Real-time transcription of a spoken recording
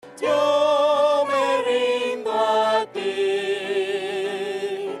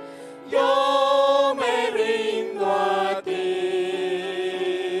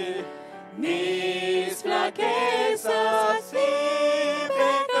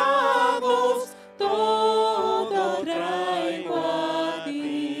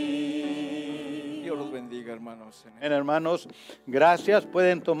hermanos. Gracias.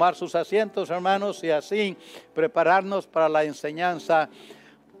 Pueden tomar sus asientos, hermanos, y así prepararnos para la enseñanza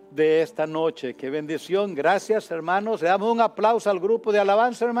de esta noche. Qué bendición. Gracias, hermanos. Le damos un aplauso al grupo de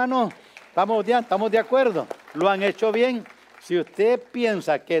alabanza, hermano. Estamos de acuerdo. Lo han hecho bien. Si usted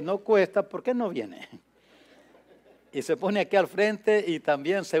piensa que no cuesta, ¿por qué no viene? Y se pone aquí al frente y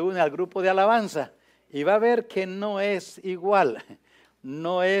también se une al grupo de alabanza. Y va a ver que no es igual.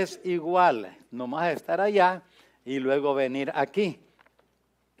 No es igual. Nomás estar allá y luego venir aquí.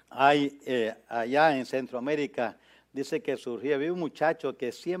 Hay allá en Centroamérica, dice que surgió, había un muchacho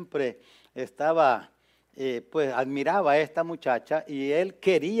que siempre estaba, pues admiraba a esta muchacha y él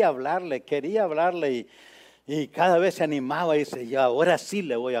quería hablarle y cada vez se animaba y dice, yo ahora sí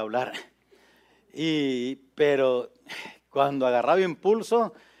le voy a hablar. Pero cuando agarraba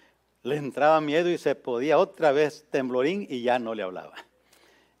impulso, le entraba miedo y se podía otra vez temblorín y ya no le hablaba.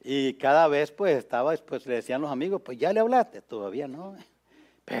 Y cada vez pues le decían los amigos, pues ya le hablaste, todavía no.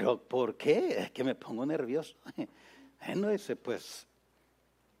 Pero ¿por qué? Es que me pongo nervioso. Bueno, dice, pues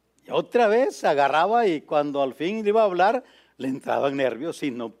otra vez agarraba y cuando al fin le iba a hablar, le entraban nervios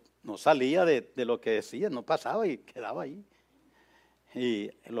y no salía de lo que decía, no pasaba y quedaba ahí. Y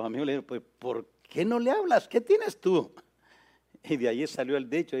los amigos le dijeron, pues ¿por qué no le hablas? ¿Qué tienes tú? Y de allí salió el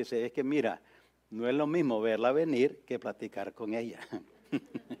dicho, dice, es que mira, no es lo mismo verla venir que platicar con ella.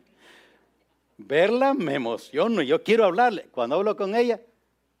 Verla me emociono, yo quiero hablarle. Cuando hablo con ella,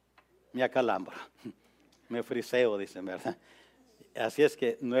 me acalambro, me friseo, dicen, ¿verdad? Así es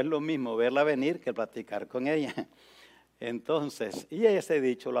que no es lo mismo verla venir que platicar con ella. Entonces, y ese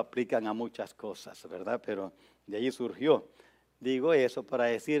dicho lo aplican a muchas cosas, ¿verdad? Pero de allí surgió. Digo eso para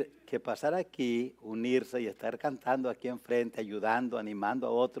decir que pasar aquí, unirse y estar cantando aquí enfrente, ayudando, animando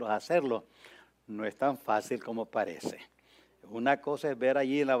a otros a hacerlo, no es tan fácil como parece. Una cosa es ver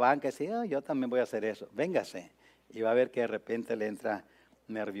allí en la banca y decir, yo también voy a hacer eso. Véngase. Y va a ver que de repente le entra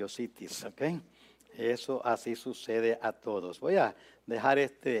nerviositis, ¿ok? Eso así sucede a todos. Voy a dejar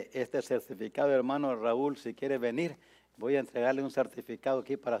este certificado, hermano Raúl, si quiere venir. Voy a entregarle un certificado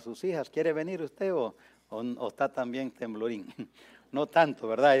aquí para sus hijas. ¿Quiere venir usted o está también temblorín? No tanto,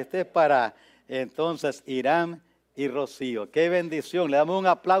 ¿verdad? Este es para entonces Irán y Rocío. ¡Qué bendición! Le damos un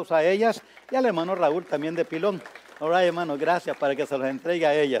aplauso a ellas y al hermano Raúl también de pilón. Ahora, hermano, gracias para que se los entregue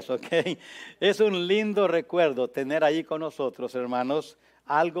a ellas, ¿ok? Es un lindo recuerdo tener ahí con nosotros, hermanos,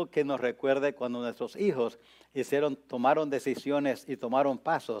 algo que nos recuerde cuando nuestros hijos tomaron decisiones y tomaron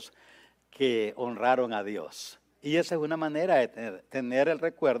pasos que honraron a Dios. Y esa es una manera de tener el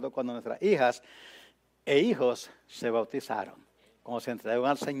recuerdo cuando nuestras hijas e hijos se bautizaron, cuando se entregaron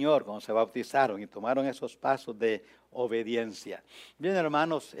al Señor, cuando se bautizaron y tomaron esos pasos de obediencia. Bien,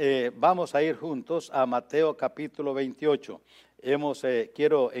 hermanos, vamos a ir juntos a Mateo capítulo 28.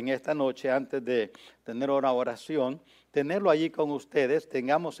 Quiero en esta noche, antes de tener una oración, tenerlo allí con ustedes,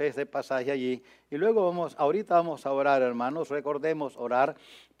 tengamos ese pasaje allí y luego ahorita vamos a orar, hermanos. Recordemos orar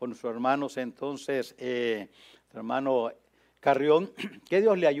por nuestros hermanos, entonces, hermano Carrión, que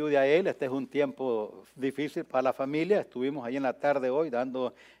Dios le ayude a él. Este es un tiempo difícil para la familia. Estuvimos ahí en la tarde hoy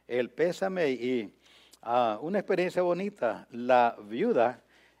dando el pésame y una experiencia bonita. La viuda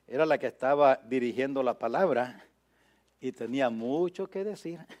era la que estaba dirigiendo la palabra y tenía mucho que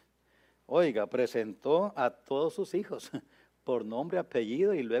decir. Oiga, presentó a todos sus hijos por nombre,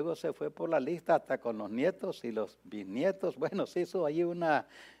 apellido y luego se fue por la lista hasta con los nietos y los bisnietos. Bueno, se hizo ahí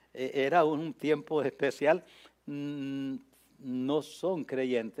era un tiempo especial. No son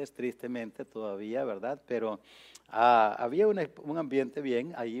creyentes, tristemente, todavía, ¿verdad? Pero había un ambiente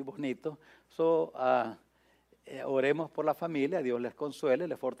bien, ahí bonito. Oremos por la familia, Dios les consuele,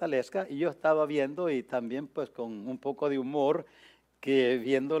 les fortalezca. Y yo estaba viendo y también pues con un poco de humor,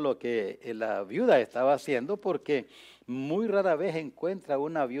 viendo lo que la viuda estaba haciendo, porque muy rara vez encuentra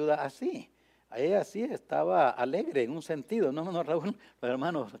una viuda así. Ella sí estaba alegre en un sentido. No, Raúl, los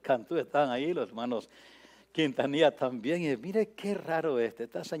hermanos Cantú estaban ahí, los hermanos Quintanilla también, y mire qué raro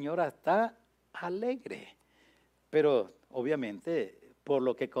esta señora está alegre, pero obviamente por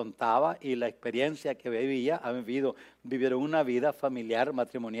lo que contaba y la experiencia que vivieron una vida familiar,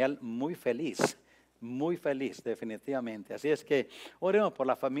 matrimonial muy feliz definitivamente. Así es que oremos por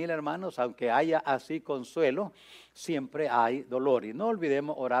la familia, hermanos, aunque haya así consuelo, siempre hay dolor. Y no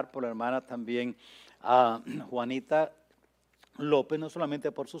olvidemos orar por la hermana también, Juanita López, no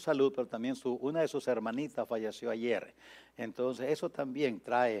solamente por su salud, pero también una de sus hermanitas falleció ayer. Entonces eso también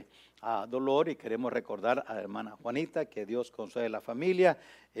trae dolor, y queremos recordar a la hermana Juanita, que Dios consuele la familia,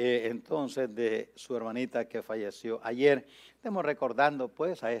 entonces de su hermanita que falleció ayer. Estamos recordando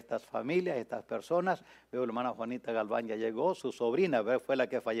pues a estas familias, a estas personas. Veo la hermana Juanita Galván ya llegó, su sobrina fue la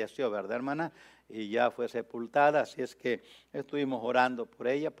que falleció, ¿verdad, hermana? Y ya fue sepultada, así es que estuvimos orando por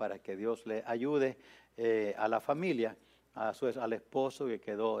ella para que Dios le ayude a la familia, al esposo que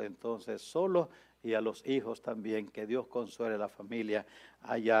quedó entonces solo, y a los hijos también, que Dios consuele la familia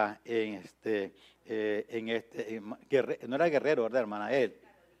allá no era Guerrero, ¿verdad, hermana? Él.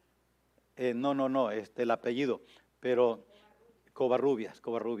 No, el apellido, pero Covarrubias,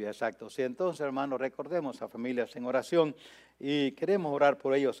 exacto. Sí, entonces, hermanos, recordemos a familias en oración y queremos orar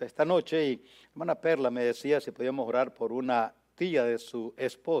por ellos esta noche. Y hermana Perla me decía si podíamos orar por una tía de su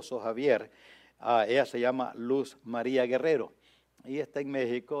esposo, Javier. Ella se llama Luz María Guerrero y está en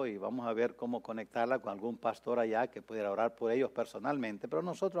México, y vamos a ver cómo conectarla con algún pastor allá que pudiera orar por ellos personalmente. Pero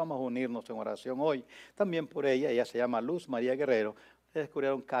nosotros vamos a unirnos en oración hoy también por ella. Ella se llama Luz María Guerrero. Le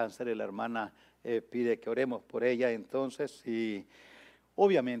descubrieron cáncer y la hermana pide que oremos por ella. Entonces, y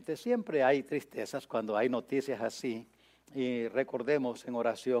obviamente siempre hay tristezas cuando hay noticias así. Y recordemos en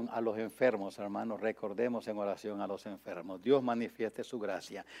oración a los enfermos, hermanos, recordemos en oración a los enfermos. Dios manifieste su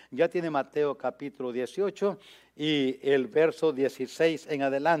gracia. Ya tiene Mateo capítulo 18 y el verso 16 en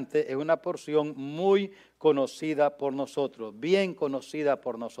adelante es una porción muy conocida por nosotros, bien conocida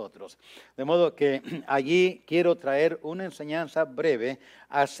por nosotros. De modo que allí quiero traer una enseñanza breve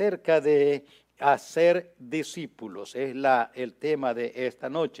acerca de hacer discípulos. Es el tema de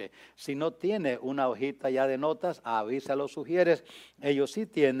esta noche. Si no tiene una hojita ya de notas, avísalo, sugieres. Ellos sí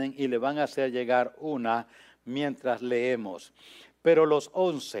tienen y le van a hacer llegar una mientras leemos. Pero los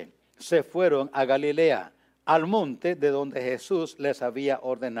 11 se fueron a Galilea, al monte de donde Jesús les había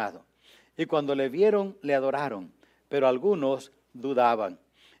ordenado. Y cuando le vieron, le adoraron, pero algunos dudaban.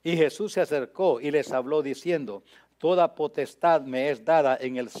 Y Jesús se acercó y les habló diciendo: toda potestad me es dada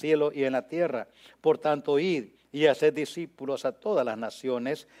en el cielo y en la tierra. Por tanto, id y haced discípulos a todas las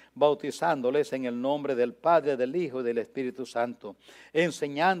naciones, bautizándoles en el nombre del Padre, del Hijo y del Espíritu Santo,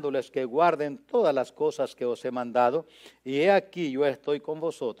 enseñándoles que guarden todas las cosas que os he mandado. Y he aquí, yo estoy con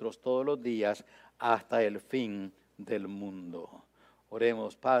vosotros todos los días hasta el fin del mundo.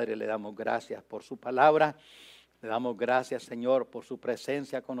 Oremos. Padre, le damos gracias por su palabra. Le damos gracias, Señor, por su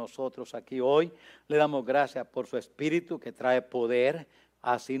presencia con nosotros aquí hoy. Le damos gracias por su Espíritu que trae poder.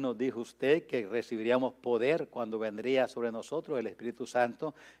 Así nos dijo usted que recibiríamos poder cuando vendría sobre nosotros el Espíritu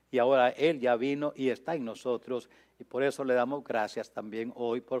Santo. Y ahora Él ya vino y está en nosotros. Y por eso le damos gracias también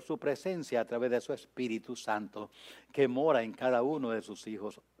hoy por su presencia a través de su Espíritu Santo que mora en cada uno de sus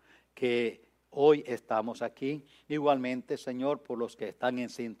hijos, que hoy estamos aquí. Igualmente, Señor, por los que están en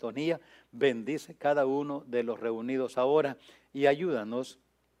sintonía, bendice cada uno de los reunidos ahora y ayúdanos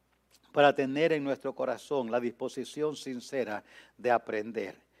para tener en nuestro corazón la disposición sincera de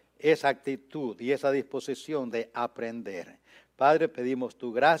aprender, esa actitud y esa disposición de aprender. Padre, pedimos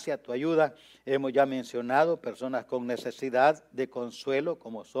tu gracia, tu ayuda. Hemos ya mencionado personas con necesidad de consuelo,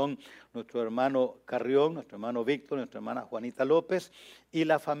 como son nuestro hermano Carrión, nuestro hermano Víctor, nuestra hermana Juanita López, y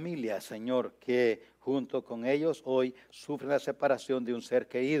la familia, Señor, que junto con ellos hoy sufre la separación de un ser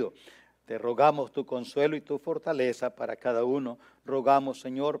querido. Te rogamos tu consuelo y tu fortaleza para cada uno. Rogamos,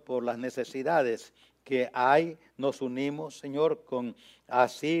 Señor, por las necesidades que hay. Nos unimos, Señor, con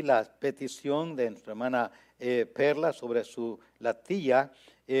así la petición de nuestra hermana Perla sobre la tía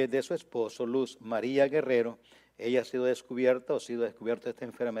de su esposo, Luz María Guerrero. Ella ha sido descubierta esta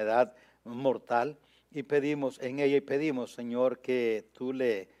enfermedad mortal, y pedimos en ella, y pedimos, Señor, que tú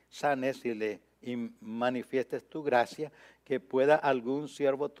le sanes y manifiestes tu gracia, que pueda algún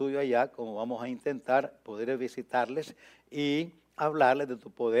siervo tuyo allá, como vamos a intentar, poder visitarles y hablarles de tu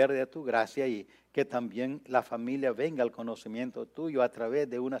poder y de tu gracia, y que también la familia venga al conocimiento tuyo a través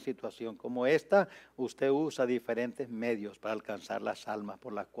de una situación como esta. Usted usa diferentes medios para alcanzar las almas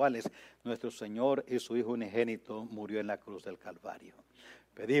por las cuales nuestro Señor y su Hijo unigénito murió en la cruz del Calvario.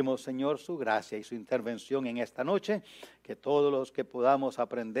 Pedimos, Señor, su gracia y su intervención en esta noche, que todos los que podamos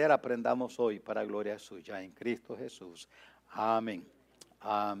aprender, aprendamos hoy para gloria suya en Cristo Jesús. Amén.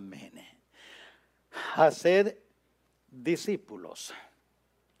 Amén. Haced discípulos.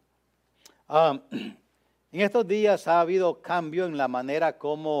 En estos días ha habido cambio en la manera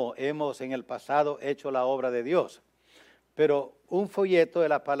como hemos en el pasado hecho la obra de Dios. Pero un folleto de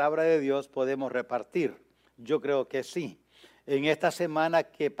la palabra de Dios podemos repartir. Yo creo que sí. En esta semana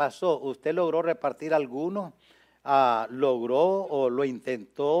que pasó, ¿usted logró repartir alguno? ¿Logró o lo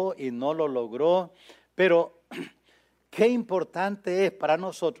intentó y no lo logró? Pero Qué importante es para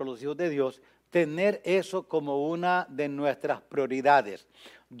nosotros, los hijos de Dios, tener eso como una de nuestras prioridades.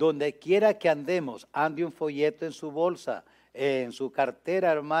 Donde quiera que andemos, ande un folleto en su bolsa, en su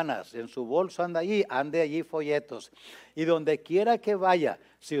cartera, hermanas, en su bolso ande allí folletos. Y donde quiera que vaya,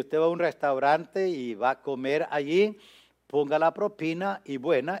 si usted va a un restaurante y va a comer allí, ponga la propina y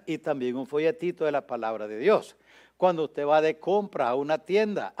buena y también un folletito de la palabra de Dios. Cuando usted va de compra a una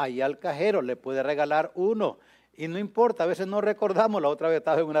tienda, allí al cajero le puede regalar uno. Y no importa, a veces no recordamos. La otra vez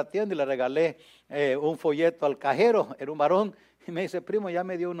estaba en una tienda y le regalé un folleto al cajero, era un varón, y me dice, primo, ya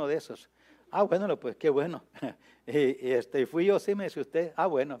me dio uno de esos. Ah, bueno, pues qué bueno. y fui yo, sí, me dice usted. Ah,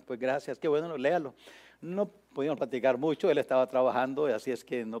 bueno, pues gracias, qué bueno, léalo. No podíamos platicar mucho, él estaba trabajando, y así es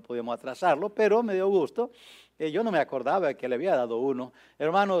que no podíamos atrasarlo, pero me dio gusto. Yo no me acordaba que le había dado uno.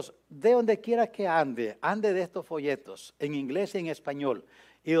 Hermanos, de donde quiera que ande de estos folletos, en inglés y en español,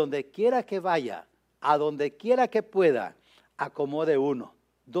 y donde quiera que vaya, a donde quiera que pueda, acomode uno.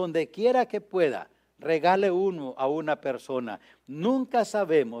 Donde quiera que pueda, regale uno a una persona. Nunca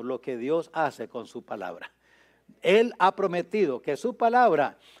sabemos lo que Dios hace con su palabra. Él ha prometido que su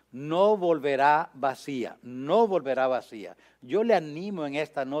palabra no volverá vacía, no volverá vacía. Yo le animo en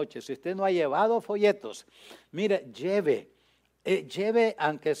esta noche, si usted no ha llevado folletos, mire, lleve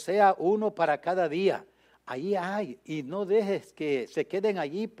aunque sea uno para cada día. Ahí hay, y no dejes que se queden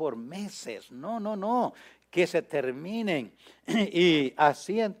allí por meses, no, que se terminen. Y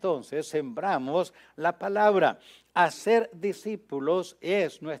así entonces sembramos la palabra. Hacer discípulos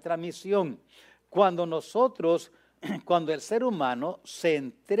es nuestra misión. Cuando el ser humano se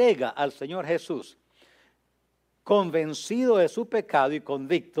entrega al Señor Jesús, convencido de su pecado y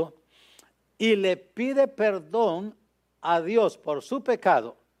convicto, y le pide perdón a Dios por su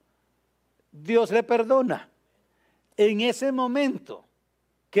pecado, Dios le perdona. En ese momento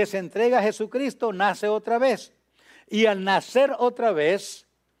que se entrega a Jesucristo, nace otra vez. Y al nacer otra vez,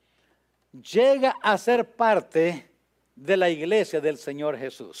 llega a ser parte de la iglesia del Señor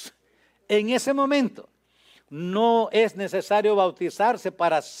Jesús. En ese momento, no es necesario bautizarse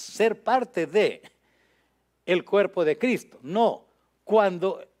para ser parte de el cuerpo de Cristo. No,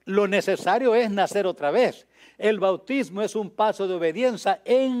 cuando lo necesario es nacer otra vez. El bautismo es un paso de obediencia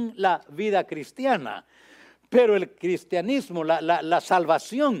en la vida cristiana. Pero el cristianismo, la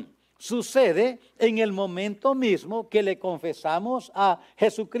salvación, sucede en el momento mismo que le confesamos a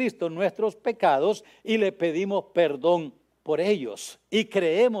Jesucristo nuestros pecados y le pedimos perdón por ellos. Y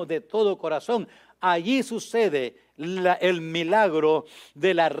creemos de todo corazón. Allí sucede el milagro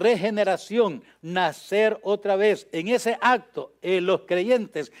de la regeneración, nacer otra vez. En ese acto, los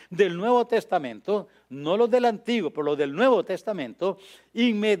creyentes del Nuevo Testamento, no los del Antiguo, pero los del Nuevo Testamento,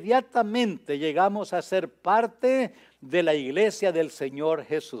 inmediatamente llegamos a ser parte de la iglesia del Señor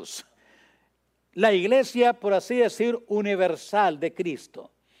Jesús. La iglesia, por así decir, universal de Cristo.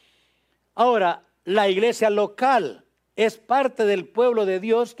 Ahora, la iglesia local es parte del pueblo de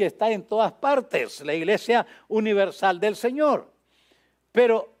Dios que está en todas partes, la iglesia universal del Señor.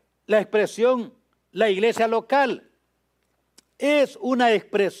 Pero la expresión, la iglesia local, es una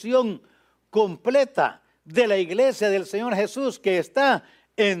expresión completa de la iglesia del Señor Jesús que está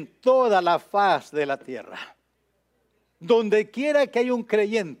en toda la faz de la tierra. Donde quiera que haya un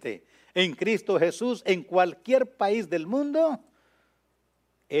creyente en Cristo Jesús, en cualquier país del mundo,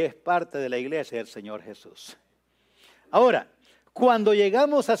 es parte de la iglesia del Señor Jesús. Ahora, cuando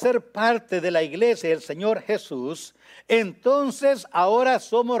llegamos a ser parte de la iglesia del Señor Jesús, entonces ahora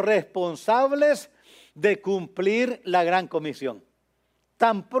somos responsables de cumplir la gran comisión.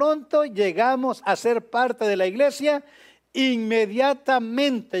 Tan pronto llegamos a ser parte de la iglesia,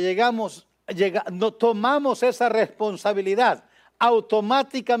 inmediatamente tomamos esa responsabilidad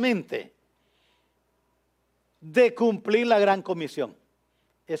automáticamente de cumplir la gran comisión.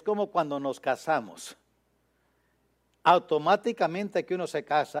 Es como cuando nos casamos. Automáticamente que uno se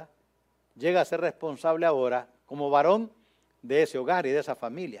casa, llega a ser responsable ahora como varón de ese hogar y de esa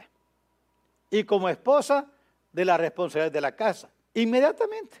familia. Y como esposa de la responsabilidad de la casa.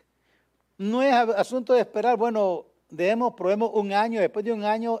 Inmediatamente. No es asunto de esperar, bueno, probemos un año, después de un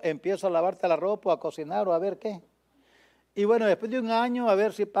año empiezo a lavarte la ropa, a cocinar o a ver qué. Y bueno, después de un año a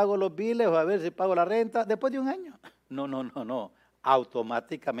ver si pago los biles o a ver si pago la renta, después de un año. No,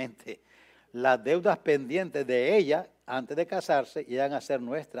 automáticamente. Las deudas pendientes de ella antes de casarse llegan a ser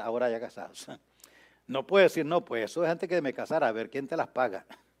nuestras ahora ya casados. No puede decir, no, pues eso es antes que me casara, a ver quién te las paga.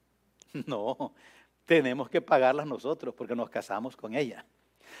 No, tenemos que pagarlas nosotros porque nos casamos con ella.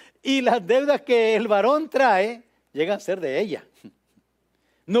 Y las deudas que el varón trae llegan a ser de ella.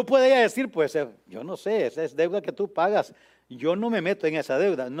 No puede ella decir, pues yo no sé, esa es deuda que tú pagas, yo no me meto en esa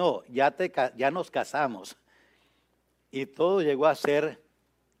deuda. No, ya nos casamos. y todo llegó a ser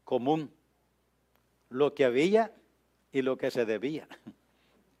común. Lo que había y lo que se debía.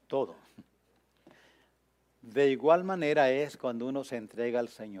 Todo. De igual manera es cuando uno se entrega al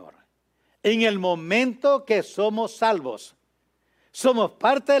Señor. En el momento que somos salvos, somos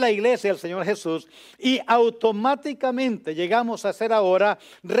parte de la iglesia del Señor Jesús y automáticamente llegamos a ser ahora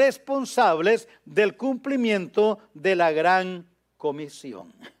responsables del cumplimiento de la gran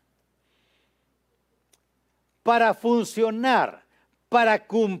comisión. Para funcionar, para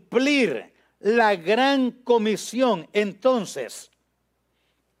cumplir la gran comisión, entonces,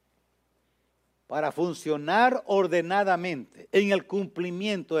 para funcionar ordenadamente en el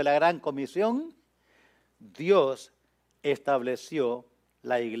cumplimiento de la gran comisión, Dios estableció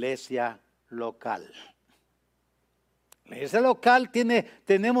la iglesia local. La iglesia local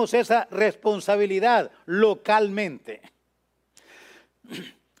tenemos esa responsabilidad localmente.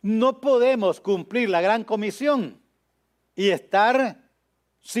 No podemos cumplir la gran comisión y estar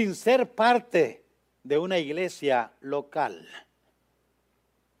sin ser parte de una iglesia local.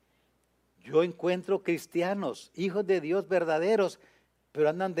 Yo encuentro cristianos, hijos de Dios verdaderos, pero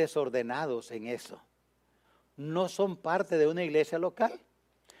andan desordenados en eso. No son parte de una iglesia local.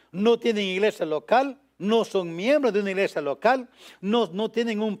 No tienen iglesia local, no son miembros de una iglesia local, no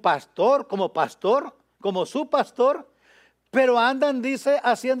tienen un pastor, como su pastor, pero andan, dice,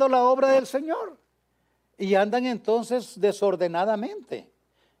 haciendo la obra del Señor. Y andan entonces desordenadamente.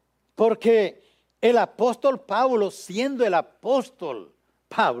 Porque el apóstol Pablo, siendo el apóstol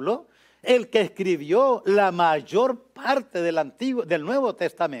Pablo, el que escribió la mayor parte del Nuevo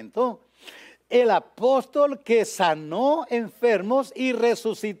Testamento, el apóstol que sanó enfermos y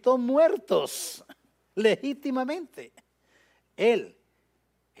resucitó muertos legítimamente. Él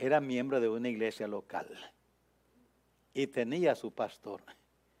era miembro de una iglesia local y tenía a su pastor.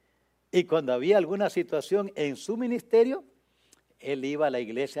 Y cuando había alguna situación en su ministerio, él iba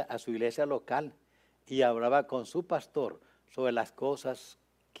a su iglesia local y hablaba con su pastor sobre las cosas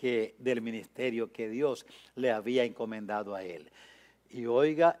del ministerio que Dios le había encomendado a él. Y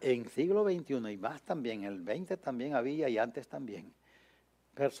oiga, en siglo XXI y más también, el XX también había y antes también,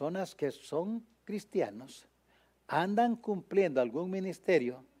 personas que son cristianos, andan cumpliendo algún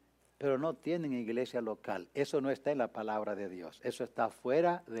ministerio, pero no tienen iglesia local. Eso no está en la palabra de Dios, eso está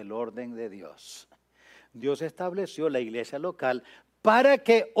fuera del orden de Dios. Dios estableció la iglesia local para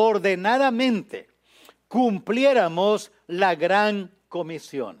que ordenadamente cumpliéramos la gran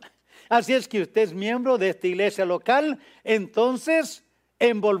comisión. Así es que usted es miembro de esta iglesia local, entonces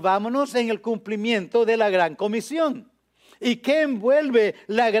envolvámonos en el cumplimiento de la gran comisión. ¿Y qué envuelve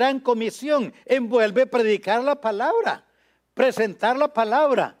la gran comisión? Envuelve predicar la palabra, presentar la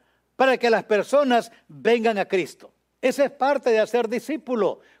palabra para que las personas vengan a Cristo. Esa es parte de hacer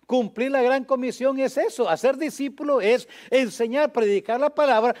discípulo. Cumplir la gran comisión es eso. Hacer discípulo es enseñar, predicar la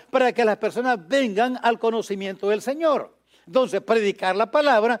palabra para que las personas vengan al conocimiento del Señor. Entonces, predicar la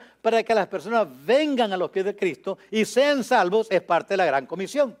palabra para que las personas vengan a los pies de Cristo y sean salvos es parte de la gran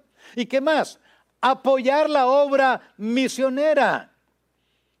comisión. ¿Y qué más? Apoyar la obra misionera,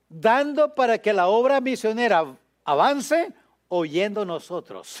 dando para que la obra misionera avance, oyendo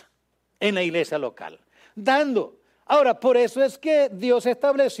nosotros en la iglesia local. Dando. Ahora, por eso es que Dios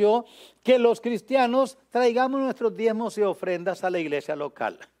estableció que los cristianos traigamos nuestros diezmos y ofrendas a la iglesia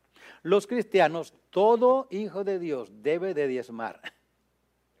local. Los cristianos, todo hijo de Dios debe de diezmar.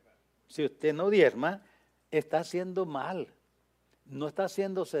 Si usted no diezma, está haciendo mal. No está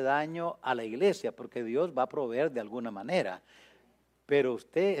haciéndose daño a la iglesia, porque Dios va a proveer de alguna manera. Pero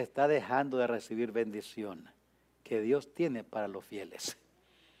usted está dejando de recibir bendición que Dios tiene para los fieles.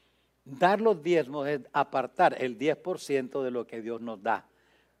 Dar los diezmos es apartar el 10% de lo que Dios nos da.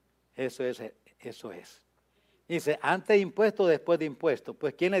 Eso es. Dice, antes de impuesto, después de impuesto.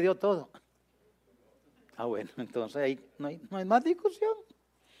 Pues, ¿quién le dio todo? Ah, bueno, entonces ahí no hay más discusión.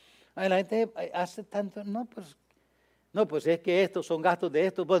 Ay, la gente hace tanto, no, pues es que estos son gastos de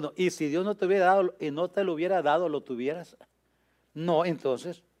estos. Bueno, y si Dios no te hubiera dado y no te lo hubiera dado, ¿lo tuvieras? No,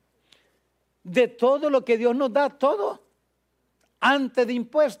 entonces, de todo lo que Dios nos da, todo, antes de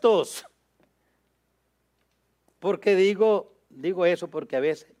impuestos. Porque digo eso porque a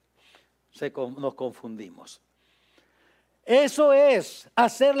veces nos confundimos. Eso es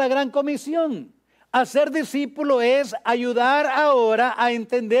hacer la gran comisión. Hacer discípulo es ayudar ahora a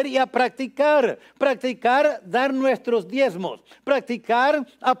entender y a practicar. Practicar dar nuestros diezmos. Practicar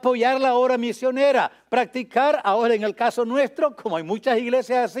apoyar la obra misionera. Practicar, ahora en el caso nuestro, como hay muchas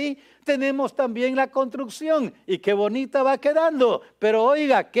iglesias así, tenemos también la construcción. Y qué bonita va quedando. Pero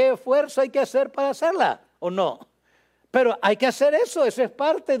oiga, ¿qué esfuerzo hay que hacer para hacerla? ¿O no? Pero hay que hacer eso es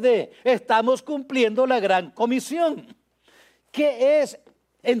parte de, estamos cumpliendo la gran comisión. ¿Qué es?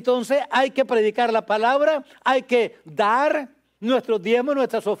 Entonces hay que predicar la palabra, hay que dar nuestros diezmos,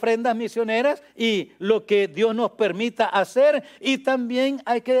 nuestras ofrendas misioneras y lo que Dios nos permita hacer, y también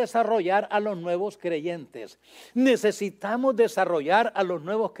hay que desarrollar a los nuevos creyentes. Necesitamos desarrollar a los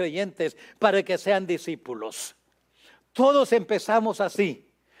nuevos creyentes para que sean discípulos. Todos empezamos así.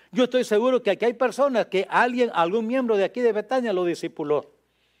 Yo estoy seguro que aquí hay personas que algún miembro de aquí de Betania lo discipuló.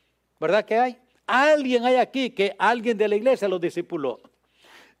 ¿Verdad que hay? Alguien hay aquí que alguien de la iglesia lo discipuló.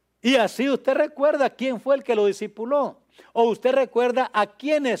 Y así usted recuerda quién fue el que lo discipuló. O usted recuerda a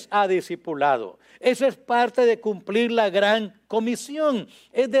quienes ha discipulado. Eso es parte de cumplir la gran comisión.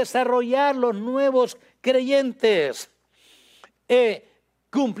 Es desarrollar los nuevos creyentes.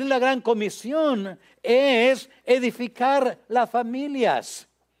 Cumplir la gran comisión es edificar las familias.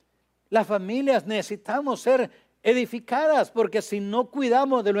 Las familias necesitamos ser edificadas, porque si no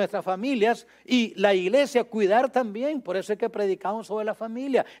cuidamos de nuestras familias, y la iglesia cuidar también, por eso es que predicamos sobre la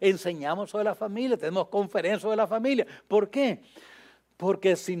familia, enseñamos sobre la familia, tenemos conferencias sobre la familia. ¿Por qué?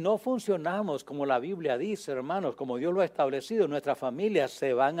 Porque si no funcionamos como la Biblia dice, hermanos, como Dios lo ha establecido, nuestras familias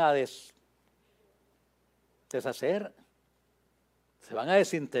se van a deshacer, se van a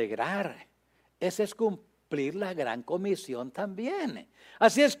desintegrar. Ese es cumplir la gran comisión también.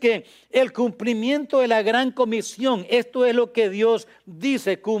 Así es que el cumplimiento de la gran comisión, esto es lo que Dios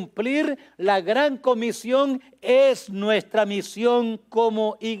dice, cumplir la gran comisión es nuestra misión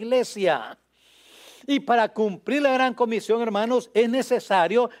como iglesia. Y para cumplir la gran comisión, hermanos, es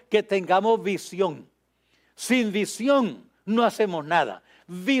necesario que tengamos visión. Sin visión no hacemos nada.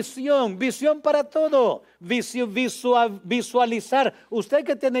 Visión para todo. Visualizar. Usted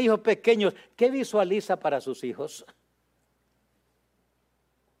que tiene hijos pequeños, ¿qué visualiza para sus hijos?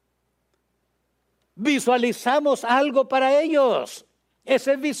 Visualizamos algo para ellos.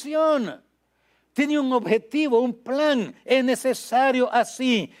 Esa es visión. Tiene un objetivo, un plan. Es necesario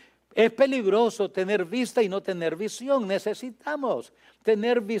así. Es peligroso tener vista y no tener visión. Necesitamos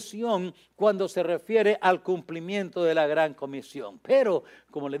tener visión cuando se refiere al cumplimiento de la gran comisión. Pero,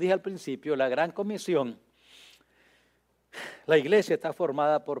 como le dije al principio, la gran comisión, la iglesia está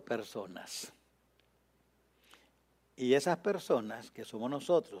formada por personas. Y esas personas que somos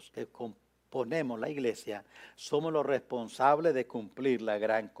nosotros, que componemos la iglesia, somos los responsables de cumplir la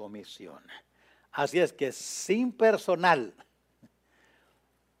gran comisión. Así es que sin personal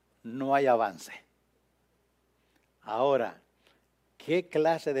no hay avance. Ahora, ¿qué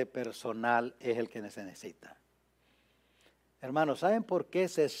clase de personal es el que se necesita? Hermanos, ¿saben por qué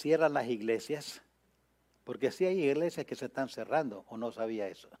se cierran las iglesias? Porque sí hay iglesias que se están cerrando, ¿o no sabía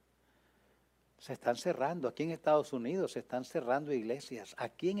eso? Se están cerrando. Aquí en Estados Unidos se están cerrando iglesias.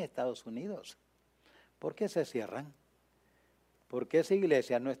 Aquí en Estados Unidos. ¿Por qué se cierran? Porque esa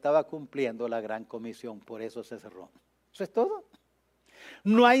iglesia no estaba cumpliendo la gran comisión, por eso se cerró. Eso es todo.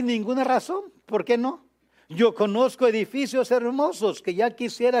 No hay ninguna razón. ¿Por qué no? Yo conozco edificios hermosos que ya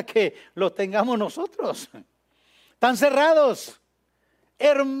quisiera que los tengamos nosotros. Están cerrados.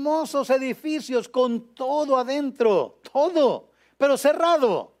 Hermosos edificios con todo adentro. Todo. Pero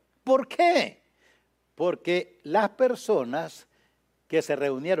cerrado. ¿Por qué? Porque las personas que se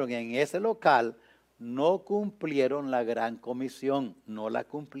reunieron en ese local no cumplieron la gran comisión. No la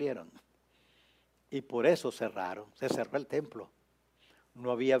cumplieron. Y por eso cerraron. Se cerró el templo.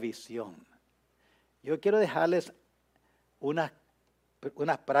 No había visión. Yo quiero dejarles unas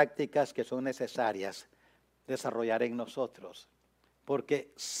prácticas que son necesarias desarrollar en nosotros.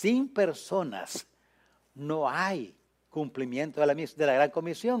 Porque sin personas no hay cumplimiento de la gran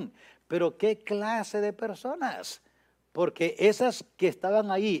comisión. Pero ¿qué clase de personas? Porque esas que estaban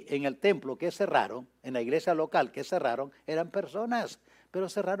ahí en el templo que cerraron, en la iglesia local que cerraron, eran personas. Pero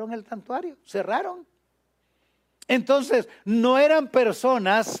cerraron el santuario, cerraron. Entonces, no eran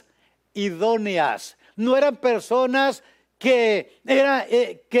personas idóneas, no eran personas que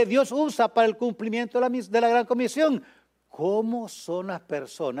Dios usa para el cumplimiento de la gran comisión. ¿Cómo son las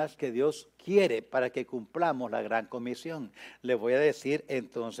personas que Dios quiere para que cumplamos la gran comisión? Les voy a decir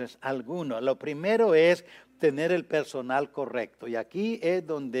entonces algunos. Lo primero es tener el personal correcto. Y aquí es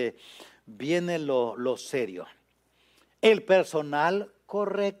donde viene lo serio. El personal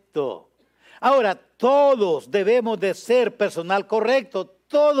correcto. Ahora, todos debemos de ser personal correcto,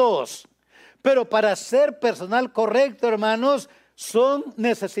 todos. Pero para ser personal correcto, hermanos,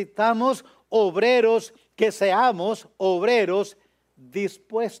 necesitamos obreros, que seamos obreros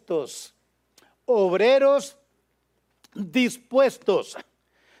dispuestos. Obreros dispuestos.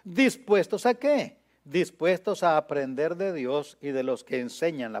 ¿Dispuestos a qué? Dispuestos a aprender de Dios y de los que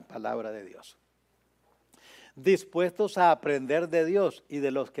enseñan la palabra de Dios. Dispuestos a aprender de Dios y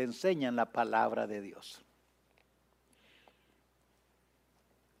de los que enseñan la palabra de Dios.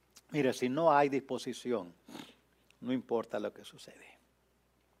 Mire, si no hay disposición, no importa lo que sucede.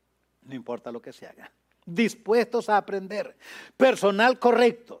 No importa lo que se haga. Dispuestos a aprender. Personal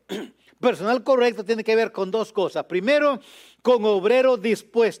correcto. Personal correcto tiene que ver con dos cosas. Primero, con obreros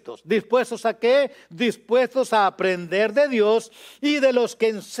dispuestos. ¿Dispuestos a qué? Dispuestos a aprender de Dios y de los que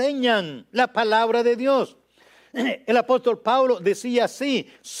enseñan la palabra de Dios. El apóstol Pablo decía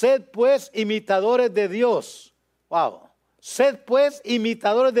así: sed pues imitadores de Dios. Wow. Sed pues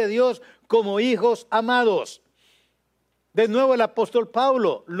imitadores de Dios como hijos amados. De nuevo el apóstol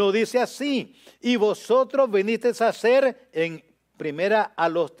Pablo lo dice así: y vosotros vinisteis a ser, en primera a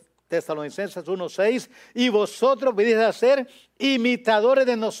los Tesalonicenses 1:6, y vosotros vinisteis a ser imitadores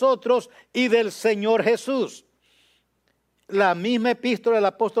de nosotros y del Señor Jesús. La misma epístola del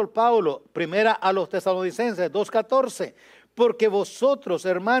apóstol Pablo, primera a los Tesalonicenses 2:14, porque vosotros,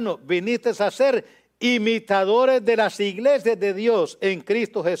 hermanos, vinisteis a ser imitadores de las iglesias de Dios en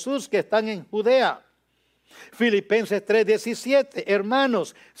Cristo Jesús que están en Judea. Filipenses 3:17,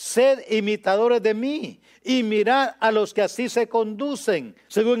 hermanos, sed imitadores de mí y mirad a los que así se conducen,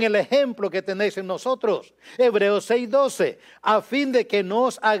 según el ejemplo que tenéis en nosotros. Hebreos 6:12, a fin de que no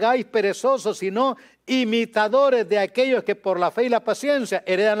os hagáis perezosos, sino imitadores de aquellos que por la fe y la paciencia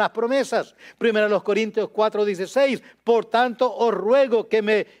heredan las promesas. Primero los Corintios 4:16, por tanto os ruego que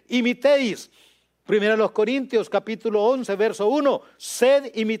me imitéis. Primero los Corintios capítulo 11 verso 1,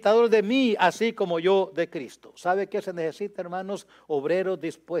 sed imitadores de mí así como yo de Cristo. ¿Sabe qué se necesita, hermanos? Obreros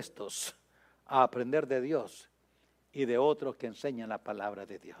dispuestos a aprender de Dios y de otros que enseñan la palabra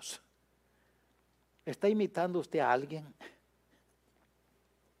de Dios. ¿Está imitando usted a alguien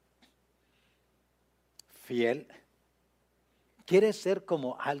fiel? ¿Quiere ser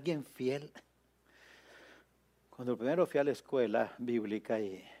como alguien fiel? Cuando primero fui a la escuela bíblica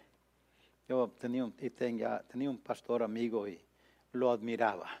y yo tenía un pastor amigo y lo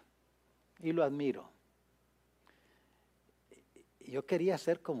admiraba y lo admiro. Yo quería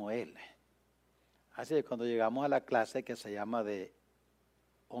ser como él. Así que cuando llegamos a la clase que se llama de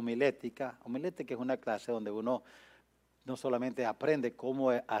homilética es una clase donde uno no solamente aprende cómo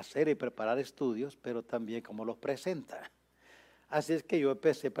hacer y preparar estudios, pero también cómo los presenta. Así es que yo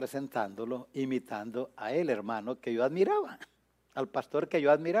empecé presentándolo, imitando a él, hermano, que yo admiraba, al pastor que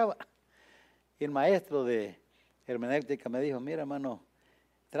yo admiraba. Y el maestro de hermenéutica me dijo: mira, hermano,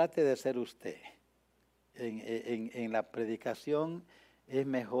 trate de ser usted. En la predicación es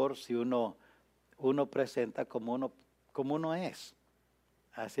mejor si uno presenta como uno es.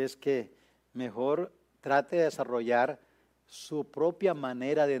 Así es que mejor trate de desarrollar su propia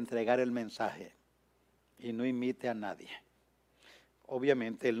manera de entregar el mensaje y no imite a nadie.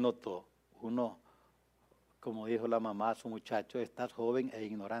 Obviamente él notó, como dijo la mamá a su muchacho, estás joven e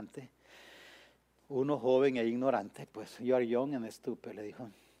ignorante. Uno joven e ignorante, pues you are young and stupid, le dijo.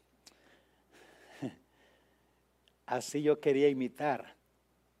 Así yo quería imitar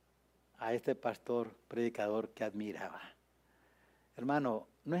a este pastor predicador que admiraba. Hermano,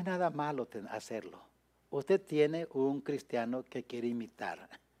 no es nada malo hacerlo. Usted tiene un cristiano que quiere imitar,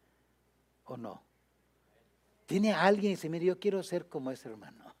 ¿o no? Tiene a alguien y dice: mire, yo quiero ser como ese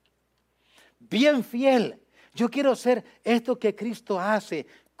hermano. Bien fiel. Yo quiero ser esto que Cristo hace.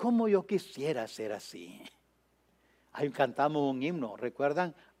 Como yo quisiera ser así. Ahí cantamos un himno,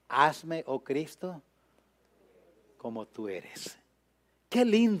 ¿recuerdan? Hazme, oh Cristo, como tú eres. Qué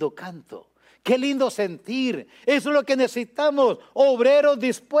lindo canto, qué lindo sentir. Eso es lo que necesitamos, obreros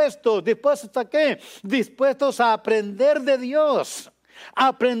dispuestos. ¿Dispuestos a qué? Dispuestos a aprender de Dios, a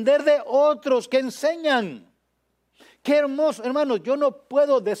aprender de otros que enseñan. Qué hermoso, hermanos, yo no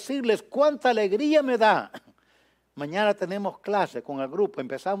puedo decirles cuánta alegría me da. Mañana tenemos clase con el grupo,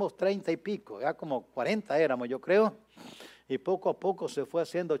 empezamos 30 y pico, ya como 40 éramos yo creo, y poco a poco se fue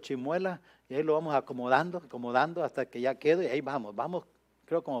haciendo chimuela y ahí lo vamos acomodando hasta que ya quede y ahí vamos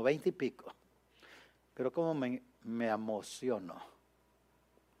creo como 20 y pico. Pero como me emociono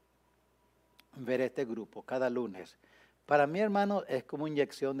ver este grupo cada lunes. Para mí, hermano, es como una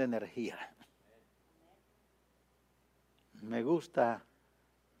inyección de energía. Me gusta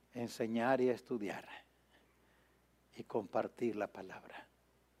enseñar y estudiar y compartir la palabra.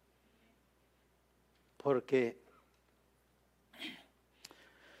 Porque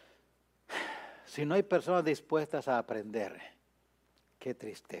si no hay personas dispuestas a aprender, qué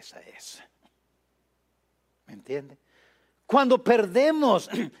tristeza es. ¿Me entiende? Cuando perdemos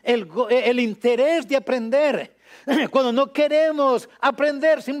el interés de aprender, cuando no queremos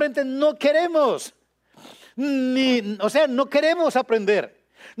aprender, simplemente no queremos. No queremos aprender.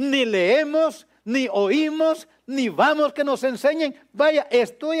 Ni leemos, ni oímos, ni vamos que nos enseñen. Vaya,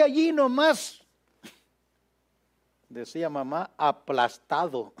 estoy allí nomás decía mamá,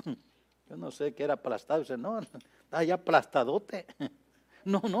 aplastado. Yo no sé qué era aplastado. Dice, no, está ya aplastadote.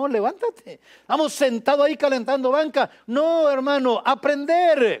 No, levántate. Estamos sentados ahí calentando banca. No, hermano,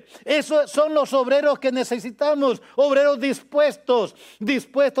 aprender. Esos son los obreros que necesitamos. Obreros dispuestos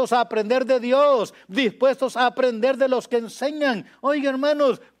a aprender de Dios, dispuestos a aprender de los que enseñan. Oiga,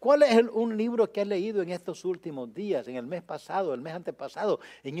 hermanos, ¿cuál es un libro que ha leído en estos últimos días, en el mes pasado, el mes antepasado,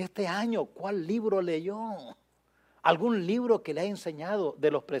 en este año? ¿Cuál libro leyó? ¿Algún libro que le ha enseñado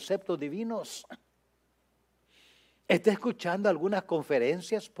de los preceptos divinos? ¿Está escuchando algunas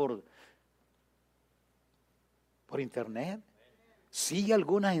conferencias por internet? ¿Sigue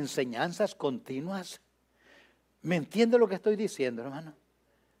algunas enseñanzas continuas? ¿Me entiende lo que estoy diciendo, hermano?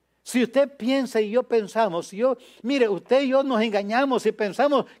 Si usted piensa y yo pensamos, mire, usted y yo nos engañamos y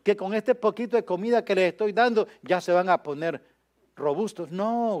pensamos que con este poquito de comida que les estoy dando ya se van a poner robustos.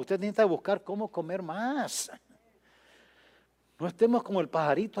 No, usted necesita buscar cómo comer más. No estemos como el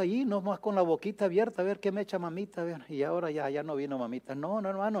pajarito allí, no más con la boquita abierta, a ver qué me echa mamita, a ver, y ahora ya no vino mamita. No,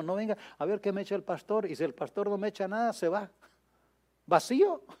 hermano, no venga, a ver qué me echa el pastor, y si el pastor no me echa nada, se va.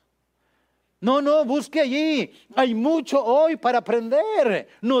 Vacío. No, busque allí. Hay mucho hoy para aprender.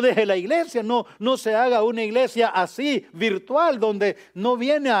 No deje la iglesia, no se haga una iglesia así, virtual, donde no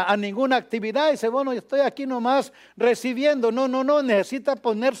viene a ninguna actividad y dice, bueno, estoy aquí nomás recibiendo. No, necesita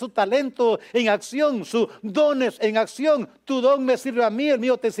poner su talento en acción, sus dones en acción. Tu don me sirve a mí, el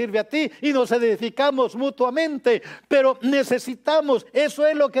mío te sirve a ti y nos edificamos mutuamente. Pero necesitamos, eso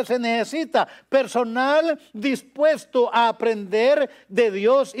es lo que se necesita, personal dispuesto a aprender de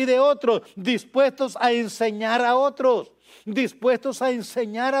Dios y de otros, dispuestos a enseñar a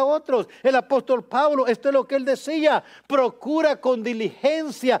otros. El apóstol Pablo, esto es lo que él decía: procura con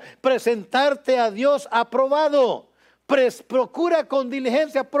diligencia presentarte a Dios aprobado. Procura con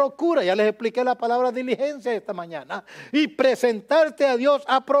diligencia, ya les expliqué la palabra diligencia esta mañana. Y presentarte a Dios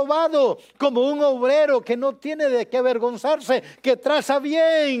aprobado, como un obrero que no tiene de qué avergonzarse, que traza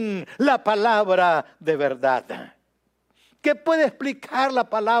bien la palabra de verdad. ¿Qué puede explicar la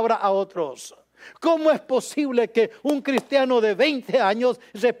palabra a otros? ¿Cómo es posible que un cristiano de 20 años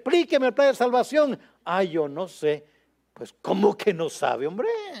se explique el plan de salvación? Yo no sé. Pues, ¿cómo que no sabe, hombre?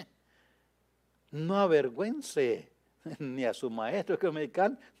 No avergüence ni a su maestro que me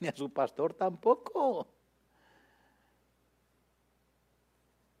can, ni a su pastor tampoco.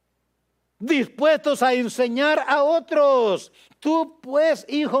 Dispuestos a enseñar a otros. Tú pues,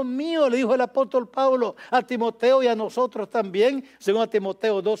 hijo mío, le dijo el apóstol Pablo a Timoteo y a nosotros también, según a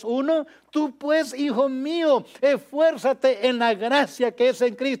Timoteo 2:1, tú pues, hijo mío, esfuérzate en la gracia que es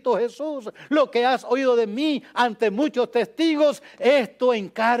en Cristo Jesús. Lo que has oído de mí ante muchos testigos, esto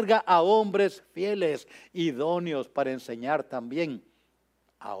encarga a hombres fieles, idóneos para enseñar también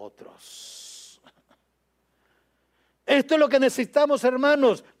a otros. Esto es lo que necesitamos,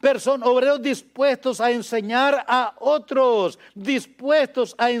 hermanos, obreros dispuestos a enseñar a otros,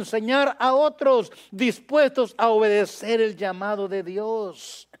 dispuestos a obedecer el llamado de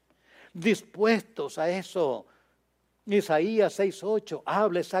Dios, dispuestos a eso. Isaías 6:8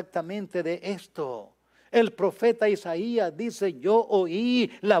 habla exactamente de esto. El profeta Isaías dice, yo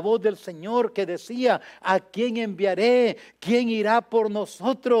oí la voz del Señor que decía, ¿a quién enviaré? ¿Quién irá por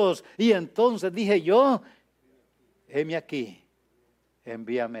nosotros? Y entonces dije yo, heme aquí,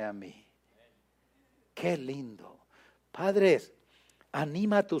 envíame a mí. Qué lindo. Padres,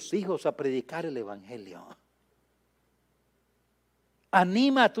 anima a tus hijos a predicar el evangelio.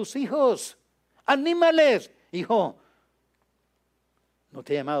 Anima a tus hijos. Anímales. Hijo, ¿no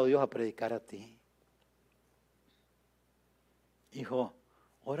te ha llamado Dios a predicar a ti? Hijo,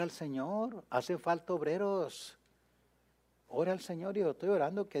 ora al Señor. Hace falta obreros. Ora al Señor. Yo estoy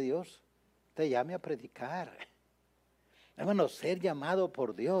orando que Dios te llame a predicar. Hermano, ser llamado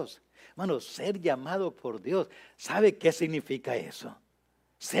por Dios. Hermano, ser llamado por Dios. ¿Sabe qué significa eso?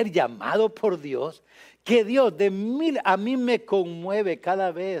 Ser llamado por Dios. Que Dios a mí me conmueve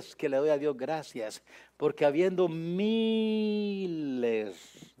cada vez que le doy a Dios gracias. Porque habiendo miles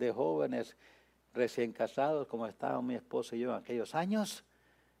de jóvenes recién casados, como estaban mi esposa y yo en aquellos años,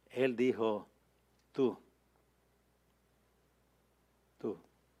 Él dijo, tú.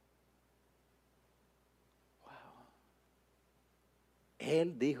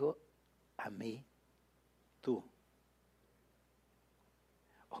 Él dijo a mí, tú.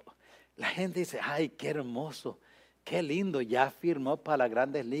 La gente dice, ay, qué hermoso, qué lindo, ya firmó para las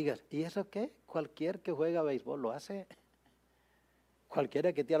grandes ligas. ¿Y eso qué? Cualquier que juega béisbol lo hace.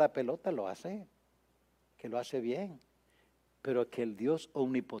 Cualquiera que tira la pelota lo hace, que lo hace bien. Pero que el Dios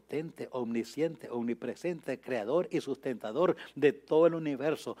omnipotente, omnisciente, omnipresente, creador y sustentador de todo el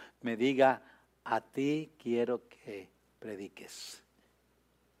universo me diga a ti quiero que prediques.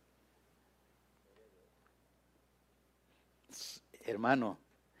 Hermano,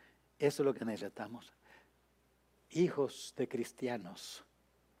 eso es lo que necesitamos. Hijos de cristianos,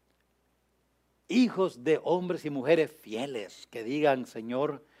 hijos de hombres y mujeres fieles que digan,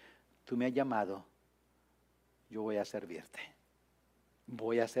 Señor, tú me has llamado, yo voy a servirte.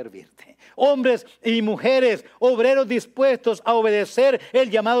 Voy a servirte. Hombres y mujeres, obreros dispuestos a obedecer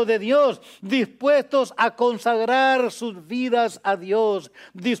el llamado de Dios, dispuestos a consagrar sus vidas a Dios,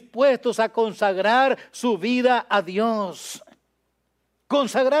 dispuestos a consagrar su vida a Dios.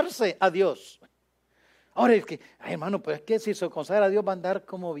 Consagrarse a Dios. Ahora es que, ay, hermano, pues es que si se consagra a Dios va a andar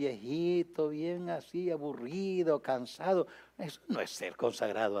como viejito, bien así, aburrido, cansado. Eso no es ser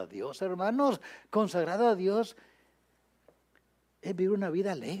consagrado a Dios, hermanos. Consagrado a Dios es vivir una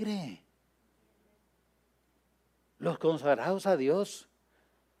vida alegre. Los consagrados a Dios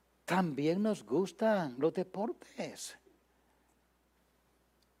también nos gustan los deportes.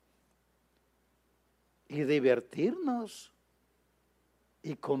 Y divertirnos.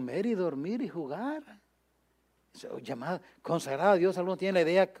 Y comer y dormir y jugar. Llamado, consagrado a Dios, alguno tiene la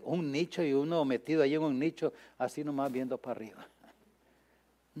idea, un nicho y uno metido ahí en un nicho, así nomás viendo para arriba.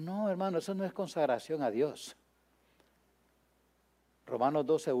 No, hermano, eso no es consagración a Dios. Romanos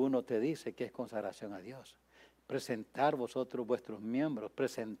 12:1 te dice que es consagración a Dios. Presentar vosotros vuestros miembros,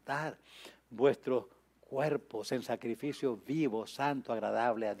 presentar vuestros cuerpos en sacrificio vivo, santo,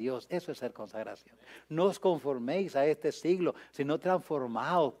 agradable a Dios. Eso es ser consagración. No os conforméis a este siglo, sino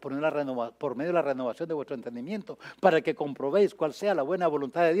transformaos por medio de la renovación de vuestro entendimiento, para que comprobéis cuál sea la buena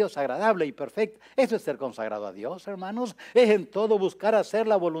voluntad de Dios, agradable y perfecta. Eso es ser consagrado a Dios, hermanos. Es en todo buscar hacer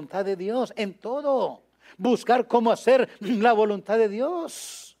la voluntad de Dios, en todo. Buscar cómo hacer la voluntad de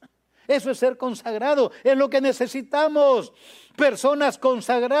Dios. Eso es ser consagrado, es lo que necesitamos. Personas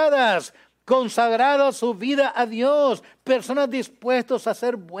consagradas, consagradas su vida a Dios, personas dispuestas a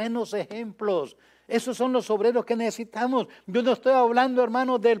ser buenos ejemplos. Esos son los obreros que necesitamos. Yo no estoy hablando,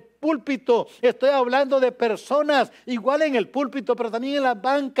 hermanos, del púlpito. Estoy hablando de personas, igual en el púlpito, pero también en las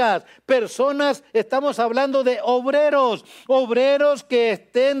bancas. Personas, estamos hablando de obreros. Obreros que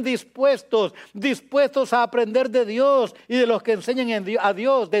estén dispuestos a aprender de Dios y de los que enseñan a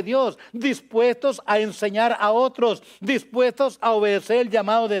Dios, de Dios. Dispuestos a enseñar a otros. Dispuestos a obedecer el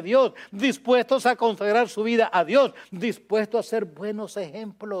llamado de Dios. Dispuestos a consagrar su vida a Dios. Dispuestos a ser buenos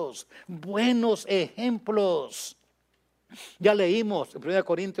ejemplos. Buenos ejemplos. Ya leímos en 1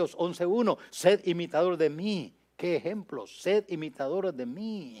 Corintios 11:1, sed imitadores de mí. ¿Qué ejemplos? Sed imitadores de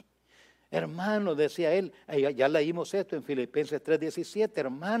mí. Hermanos, decía él, ya leímos esto en Filipenses 3:17,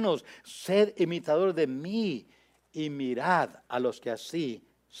 hermanos, sed imitadores de mí y mirad a los que así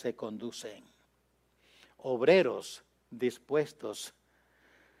se conducen. Obreros dispuestos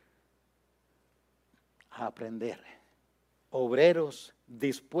a aprender. Obreros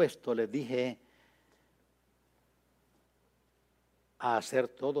dispuestos, les dije, a hacer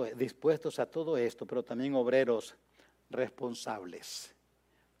todo, dispuestos a todo esto, pero también obreros responsables.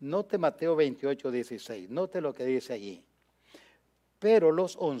 Note Mateo 28:16, note lo que dice allí. Pero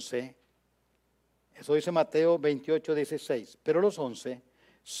los 11, eso dice Mateo 28:16, pero los 11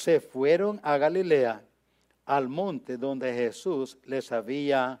 se fueron a Galilea, al monte donde Jesús les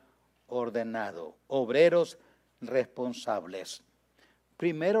había ordenado. Obreros responsables.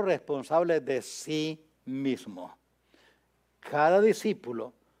 Primero, responsables de sí mismo. Cada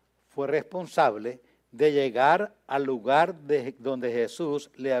discípulo fue responsable de llegar al lugar donde Jesús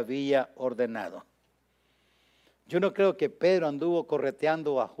le había ordenado. Yo no creo que Pedro anduvo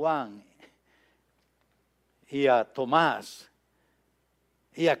correteando a Juan y a Tomás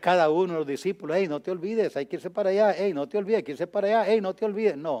y a cada uno de los discípulos. Hey, no te olvides, hay que irse para allá. Hey, no te olvides, hay que irse para allá. Hey, no te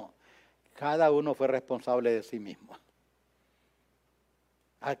olvides. No, cada uno fue responsable de sí mismo.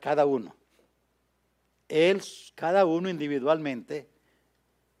 A cada uno. Cada uno individualmente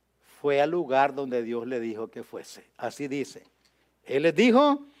fue al lugar donde Dios le dijo que fuese. Así dice. Él les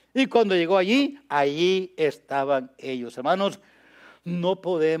dijo, y cuando llegó allí estaban ellos. Hermanos, no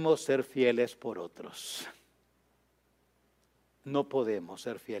podemos ser fieles por otros. No podemos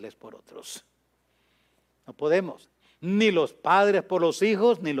ser fieles por otros. No podemos. Ni los padres por los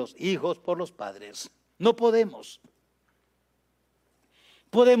hijos, ni los hijos por los padres. No podemos.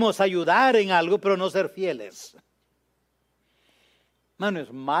 Podemos ayudar en algo, pero no ser fieles. Hermano, es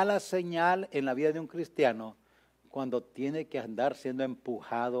mala señal en la vida de un cristiano cuando tiene que andar siendo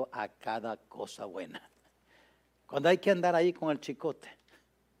empujado a cada cosa buena. Cuando hay que andar ahí con el chicote.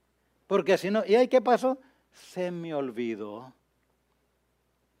 Porque si no, ¿y ahí qué pasó? Se me olvidó.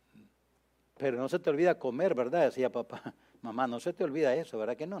 Pero no se te olvida comer, ¿verdad? Decía papá. Mamá, no se te olvida eso,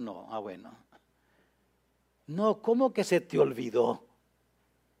 ¿verdad que no? No, bueno. No, ¿cómo que se te olvidó?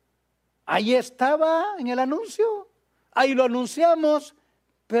 Ahí estaba en el anuncio. Ahí lo anunciamos.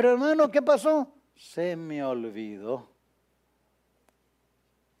 Pero hermano, ¿qué pasó? Se me olvidó.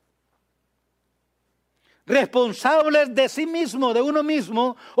 Responsables de sí mismo, de uno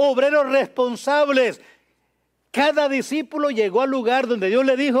mismo, obreros responsables. Cada discípulo llegó al lugar donde Dios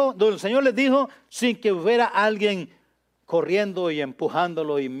le dijo, donde el Señor les dijo, sin que hubiera alguien corriendo y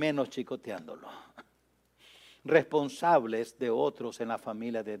empujándolo y menos chicoteándolo. Responsables de otros en la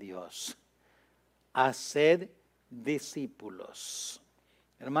familia de Dios. Haced discípulos.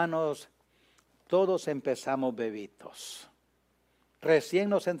 Hermanos, todos empezamos bebitos. Recién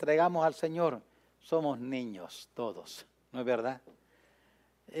nos entregamos al Señor. Somos niños todos, ¿no es verdad?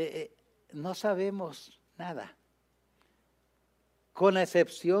 No sabemos nada. Con la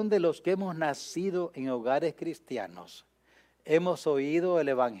excepción de los que hemos nacido en hogares cristianos. Hemos oído el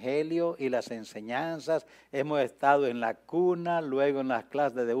Evangelio y las enseñanzas, hemos estado en la cuna, luego en las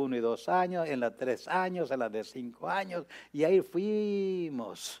clases de 1 y 2 años, en las 3 años, en las de 5 años, y ahí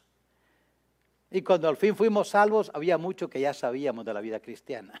fuimos. Y cuando al fin fuimos salvos, había mucho que ya sabíamos de la vida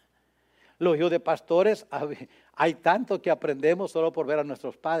cristiana. Los hijos de pastores, hay tanto que aprendemos solo por ver a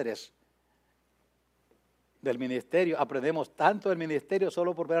nuestros padres del ministerio. Aprendemos tanto del ministerio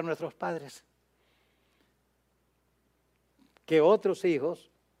solo por ver a nuestros padres. Que otros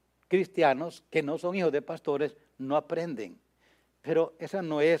hijos cristianos que no son hijos de pastores no aprenden. Pero esa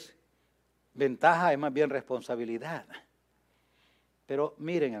no es ventaja, es más bien responsabilidad. Pero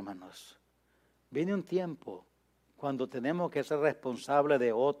miren, hermanos, viene un tiempo cuando tenemos que ser responsables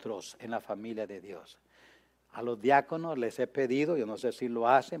de otros en la familia de Dios. A los diáconos les he pedido, yo no sé si lo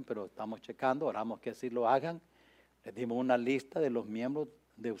hacen, pero estamos checando, oramos que sí lo hagan. Les dimos una lista de los miembros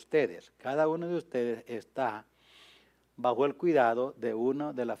de ustedes. Cada uno de ustedes está bajo el cuidado de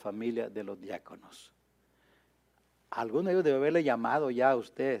uno de la familia de los diáconos. Alguno de ellos debe haberle llamado ya a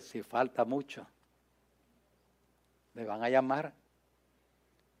usted si falta mucho. Le van a llamar.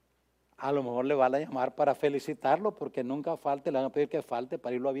 A lo mejor le van a llamar para felicitarlo porque nunca falte, le van a pedir que falte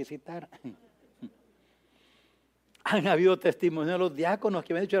para irlo a visitar. Han habido testimonios de los diáconos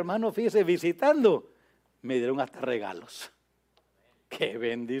que me han dicho, hermano, fíjese, visitando, me dieron hasta regalos. ¡Qué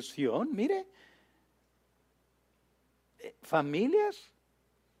bendición! Mire. Familias,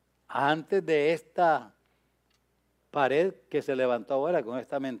 antes de esta pared que se levantó ahora con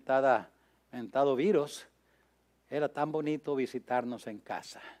esta mentado virus, era tan bonito visitarnos en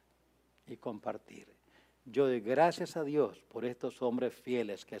casa y compartir. Yo doy gracias a Dios por estos hombres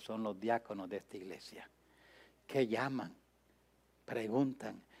fieles que son los diáconos de esta iglesia, que llaman,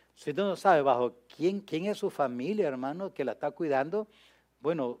 preguntan. Si usted no sabe bajo quién es su familia, hermano, que la está cuidando,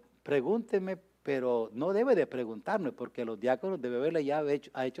 bueno, pregúnteme, pero no debe de preguntarme, porque los diáconos debe haberle ya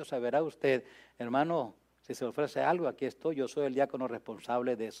hecho saber a usted, hermano, si se le ofrece algo, aquí estoy, yo soy el diácono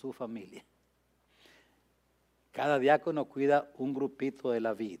responsable de su familia. Cada diácono cuida un grupito de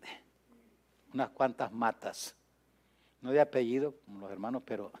la vid, unas cuantas matas, no de apellido como los hermanos,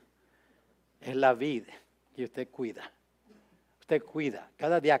 pero es la vid que usted cuida. Usted cuida,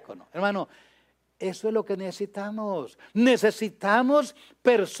 cada diácono. Hermano, eso es lo que necesitamos. Necesitamos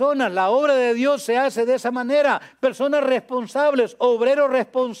personas. La obra de Dios se hace de esa manera. Personas responsables, obreros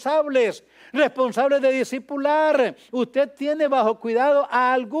responsables, responsables de discipular. Usted tiene bajo cuidado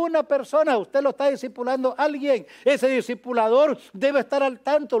a alguna persona. Usted lo está discipulando a alguien. Ese discipulador debe estar al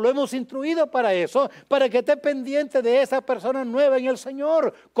tanto. Lo hemos instruido para eso, para que esté pendiente de esa persona nueva en el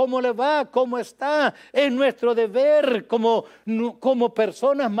Señor. ¿Cómo le va? ¿Cómo está? Es nuestro deber como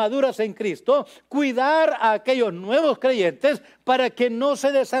personas maduras en Cristo, cuidar a aquellos nuevos creyentes para que no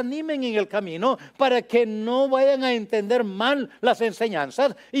se desanimen en el camino, para que no vayan a entender mal las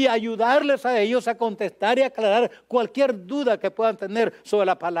enseñanzas y ayudarles a ellos a contestar y aclarar cualquier duda que puedan tener sobre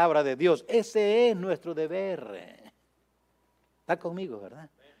la palabra de Dios. Ese es nuestro deber. Está conmigo, ¿verdad?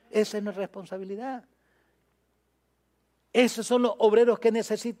 Esa es nuestra responsabilidad. Esos son los obreros que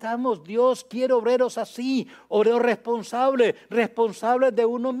necesitamos. Dios quiere obreros así, obreros responsables, responsables de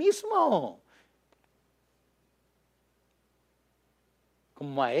uno mismo.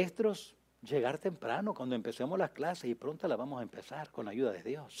 Como maestros, llegar temprano cuando empecemos las clases y pronto las vamos a empezar con la ayuda de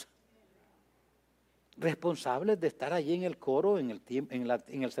Dios. Responsables de estar allí en el coro, en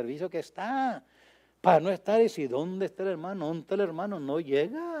el servicio que está, para no estar y si ¿dónde está el hermano? ¿Dónde está el hermano? No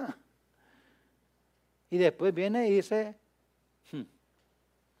llega. Y después viene y dice,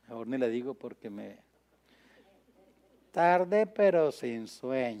 mejor ni le digo porque tarde pero sin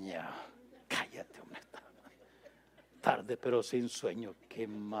sueño. Cállate, hombre. Tarde pero sin sueño. Qué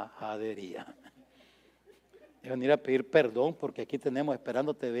majadería. Deben ir a pedir perdón porque aquí tenemos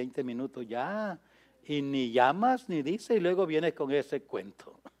esperándote 20 minutos ya. Y ni llamas ni dices y luego vienes con ese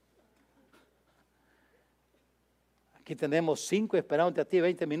cuento. Aquí tenemos 5 esperándote a ti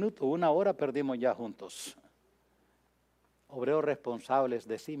 20 minutos, 1 hora perdimos ya juntos. Obreros responsables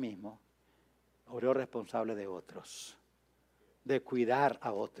de sí mismos, obreros responsables de otros, de cuidar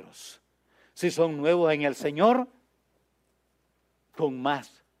a otros. Si son nuevos en el Señor, con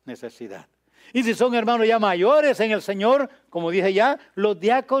más necesidad. Y si son hermanos ya mayores en el Señor, como dije ya, los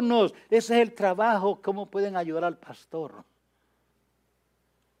diáconos, ese es el trabajo, cómo pueden ayudar al pastor.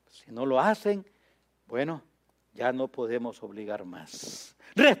 Si no lo hacen, bueno, ya no podemos obligar más.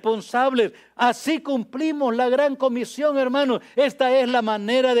 Responsables, así cumplimos la gran comisión, hermanos. Esta es la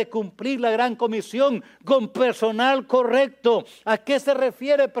manera de cumplir la gran comisión, con personal correcto. ¿A qué se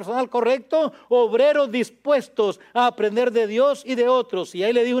refiere personal correcto? Obreros dispuestos a aprender de Dios y de otros. Y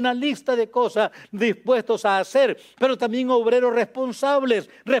ahí le di una lista de cosas dispuestos a hacer, pero también obreros responsables,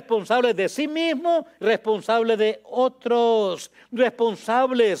 responsables de sí mismos, responsables de otros,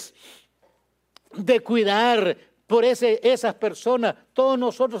 responsables de cuidar por esas personas. Todos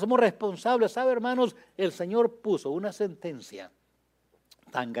nosotros somos responsables. ¿Sabe, hermanos? El Señor puso una sentencia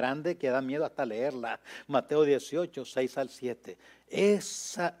tan grande que da miedo hasta leerla. Mateo 18, 6 al 7.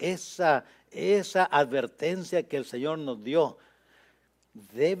 Esa advertencia que el Señor nos dio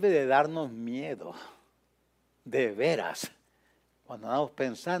debe de darnos miedo. De veras. Cuando andamos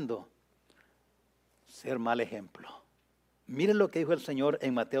pensando ser mal ejemplo. Miren lo que dijo el Señor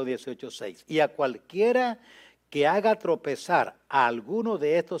en Mateo 18, 6. Y a cualquiera que haga tropezar a alguno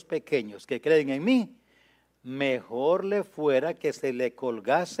de estos pequeños que creen en mí, mejor le fuera que se le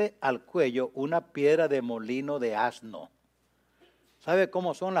colgase al cuello una piedra de molino de asno. ¿Sabe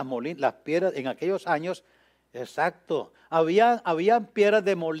cómo son las piedras en aquellos años? Exacto. Habían piedras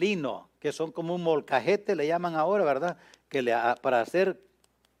de molino, que son como un molcajete, le llaman ahora, ¿verdad? Para hacer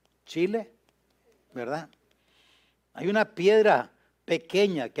chile, ¿verdad? Hay una piedra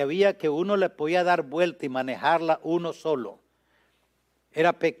pequeña que uno le podía dar vuelta y manejarla uno solo.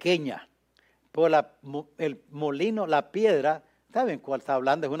 Era pequeña. Por el molino, la piedra, ¿saben cuál está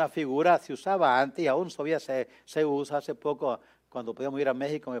hablando? Es una figura, se usaba antes y aún todavía se usa. Hace poco, cuando podíamos ir a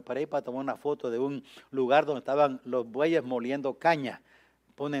México, me paré para tomar una foto de un lugar donde estaban los bueyes moliendo caña.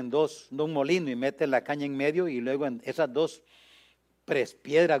 Ponen un molino y meten la caña en medio y luego en esas dos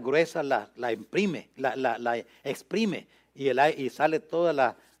piedras gruesas la exprime y sale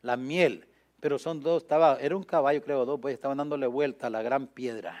toda la miel. Pero era un caballo, creo, dos bueyes, estaban dándole vuelta a la gran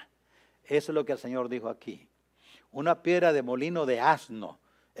piedra. Eso es lo que el Señor dijo aquí. Una piedra de molino de asno.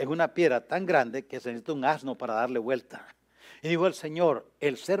 Es una piedra tan grande que se necesita un asno para darle vuelta. Y dijo el Señor,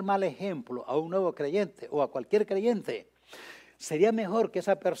 el ser mal ejemplo a un nuevo creyente o a cualquier creyente, sería mejor que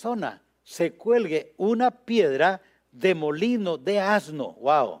esa persona se cuelgue una piedra de molino de asno.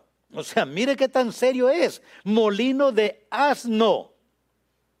 Wow. O sea, mire qué tan serio es. Molino de asno.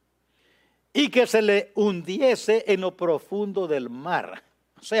 Y que se le hundiese en lo profundo del mar.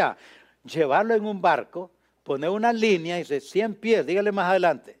 O sea, llevarlo en un barco, poner una línea y dice 100 pies, dígale más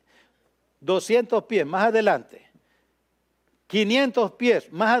adelante. 200 pies, más adelante. 500 pies,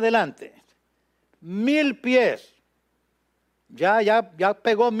 más adelante. 1000 pies. Ya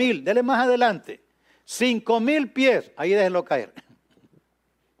pegó 1000, dele más adelante. 5000 pies, ahí déjenlo caer.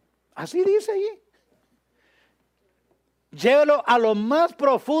 Así dice allí. Llévelo a lo más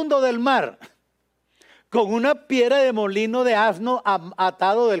profundo del mar, con una piedra de molino de asno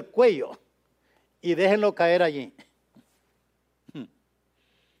atado del cuello, y déjenlo caer allí.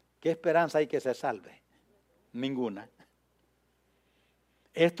 ¿Qué esperanza hay que se salve? Ninguna.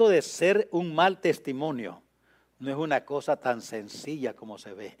 Esto de ser un mal testimonio no es una cosa tan sencilla como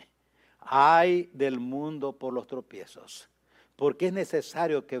se ve. Ay del mundo por los tropiezos, porque es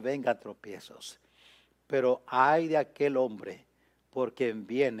necesario que vengan tropiezos. Pero ay de aquel hombre por quien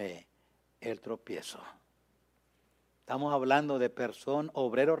viene el tropiezo. Estamos hablando de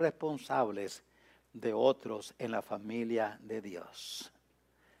obreros responsables de otros en la familia de Dios.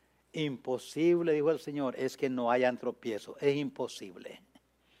 Imposible, dijo el Señor, es que no hayan tropiezos. Es imposible.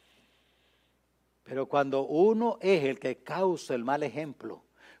 Pero cuando uno es el que causa el mal ejemplo,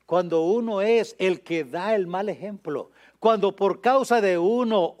 cuando uno es el que da el mal ejemplo, cuando por causa de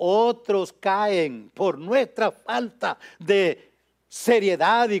uno otros caen por nuestra falta de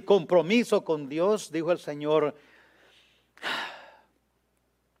seriedad y compromiso con Dios, dijo el Señor,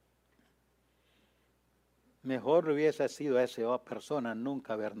 mejor hubiese sido a esa persona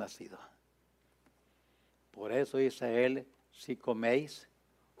nunca haber nacido. Por eso dice él, si coméis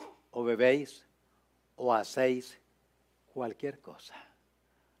o bebéis o hacéis cualquier cosa,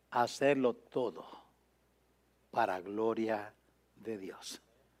 hacerlo todo para gloria de Dios.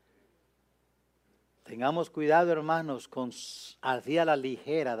 Tengamos cuidado, hermanos, con así a la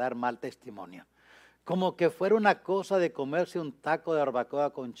ligera dar mal testimonio. Como que fuera una cosa de comerse un taco de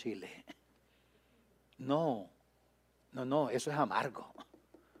barbacoa con chile. No, eso es amargo.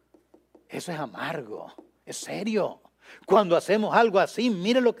 Eso es amargo, es serio. Cuando hacemos algo así,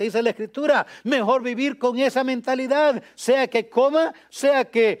 mire lo que dice la Escritura. Mejor vivir con esa mentalidad, sea que coma, sea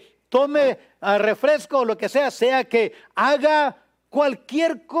que tome refresco o lo que sea que haga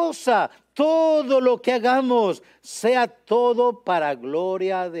cualquier cosa. Todo lo que hagamos, sea todo para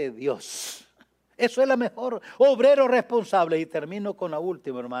gloria de Dios. Eso es la mejor. Obrero responsable. Y termino con la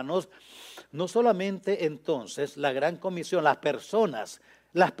última, hermanos. No solamente entonces la gran comisión, las personas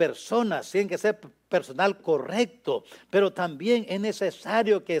tienen que ser personal correcto, pero también es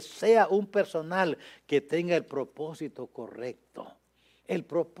necesario que sea un personal que tenga el propósito correcto. El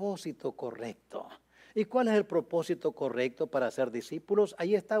propósito correcto. ¿Y cuál es el propósito correcto para ser discípulos?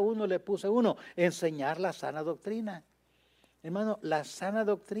 Ahí está uno, le puse uno, enseñar la sana doctrina. Hermano, la sana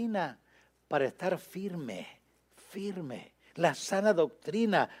doctrina para estar firme. La sana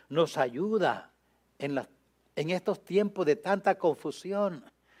doctrina nos ayuda en estos tiempos de tanta confusión.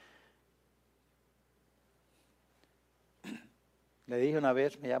 Le dije una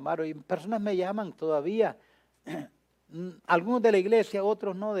vez, me llamaron, y personas me llaman todavía, algunos de la iglesia,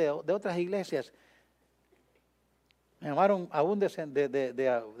 otros no, de otras iglesias. Me llamaron aún de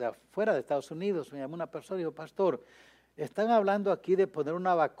afuera de Estados Unidos, me llamó una persona y dijo, pastor, están hablando aquí de poner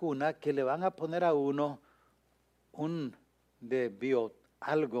una vacuna que le van a poner a uno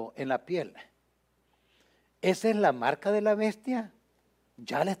algo en la piel. ¿Esa es la marca de la bestia?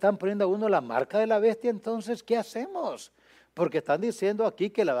 Ya le están poniendo a uno la marca de la bestia, entonces, ¿qué hacemos? Porque están diciendo aquí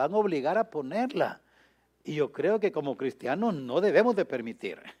que la van a obligar a ponerla. Y yo creo que como cristianos no debemos de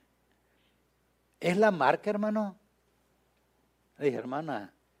permitir. ¿Es la marca, hermano? Le dije, hermano,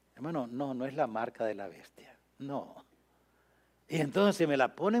 no es la marca de la bestia. No. Y entonces, si me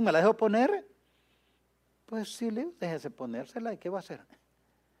la ponen, ¿me la dejo poner? Pues sí, déjese ponérsela. ¿Y qué va a hacer?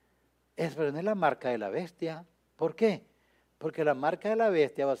 Pero no es la marca de la bestia. ¿Por qué? Porque la marca de la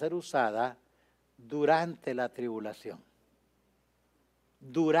bestia va a ser usada durante la tribulación.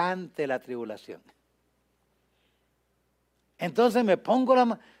 Durante la tribulación. Entonces me pongo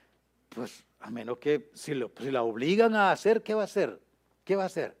pues a menos que si la obligan a hacer, ¿qué va a hacer? ¿Qué va a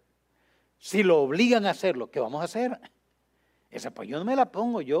hacer? Si lo obligan a hacerlo, ¿qué vamos a hacer? Pues yo no me la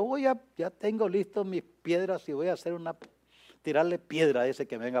pongo, ya tengo listos mis piedras y voy a hacer tirarle piedra a ese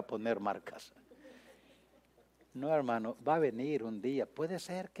que venga a poner marcas. No, hermano, va a venir un día, puede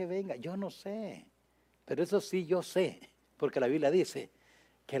ser que venga, yo no sé, pero eso sí yo sé, porque la Biblia dice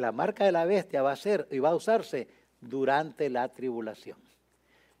que la marca de la bestia va a ser y va a usarse durante la tribulación.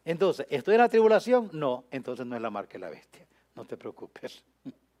 Entonces, ¿estoy en la tribulación? No, entonces no es la marca de la bestia, no te preocupes,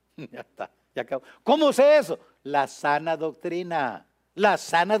 ya está. Ya acabó. ¿Cómo sé eso? La sana doctrina. La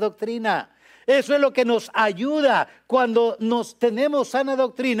sana doctrina. Eso es lo que nos ayuda. Cuando tenemos sana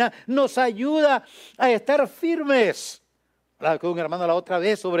doctrina, nos ayuda a estar firmes. Hablaba con un hermano la otra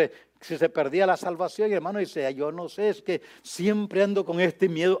vez sobre si se perdía la salvación. Y el hermano dice, yo no sé, es que siempre ando con este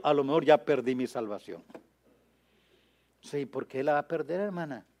miedo. A lo mejor ya perdí mi salvación. Sí, ¿por qué la va a perder,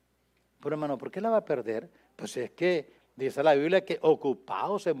 hermana? Pero hermano, ¿por qué la va a perder? Pues es que dice la Biblia que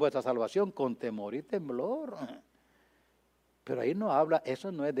ocupaos en vuestra salvación con temor y temblor. Pero ahí no habla,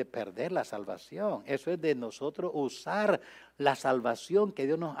 eso no es de perder la salvación, eso es de nosotros usar la salvación que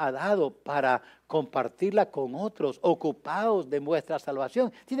Dios nos ha dado para compartirla con otros. Ocupaos de vuestra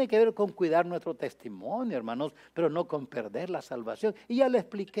salvación. Tiene que ver con cuidar nuestro testimonio, hermanos, pero no con perder la salvación. Y ya le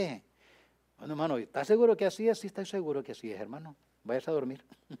expliqué. Bueno, hermano, ¿está seguro que así es? Sí, estoy seguro que así es, hermano. Váyase a dormir.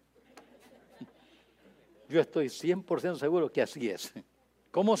 Yo estoy 100% seguro que así es.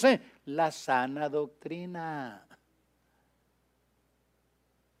 ¿Cómo sé? La sana doctrina.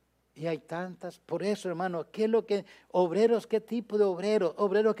 Y hay tantas, por eso, hermano, ¿qué es lo que, obreros, qué tipo de obreros?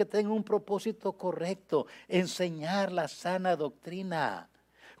 Obreros que tengan un propósito correcto, enseñar la sana doctrina.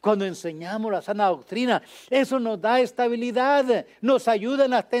 Cuando enseñamos la sana doctrina, eso nos da estabilidad, nos ayuda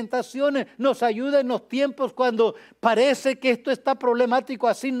en las tentaciones, nos ayuda en los tiempos cuando parece que esto está problemático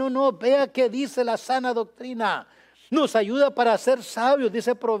así. No, vea qué dice la sana doctrina. Nos ayuda para ser sabios,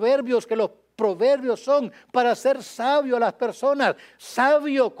 dice Proverbios, que los proverbios son para ser sabio a las personas.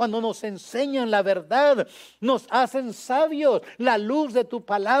 Sabio cuando nos enseñan la verdad, nos hacen sabios. La luz de tu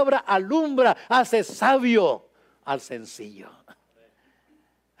palabra alumbra, hace sabio al sencillo.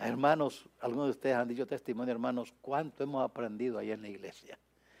 Hermanos, algunos de ustedes han dicho testimonio, hermanos, cuánto hemos aprendido ahí en la iglesia.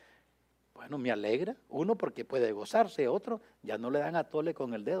 Bueno, me alegra. Uno porque puede gozarse, otro ya no le dan a tole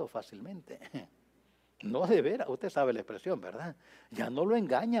con el dedo fácilmente. No, de veras, usted sabe la expresión, ¿verdad? Ya no lo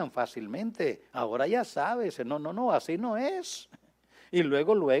engañan fácilmente. Ahora ya sabe, dice, no, así no es. Y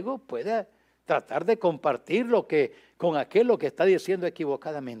luego puede tratar de compartir con aquel lo que está diciendo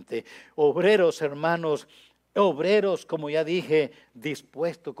equivocadamente. Obreros, hermanos, obreros, como ya dije,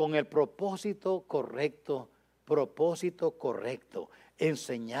 dispuestos con el propósito correcto,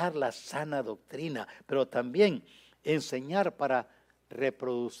 enseñar la sana doctrina, pero también enseñar para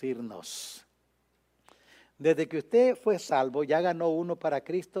reproducirnos. Desde que usted fue salvo, ¿ya ganó uno para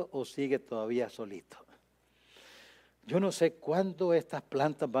Cristo o sigue todavía solito? Yo no sé cuándo estas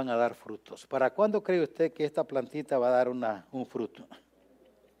plantas van a dar frutos. ¿Para cuándo cree usted que esta plantita va a dar un fruto?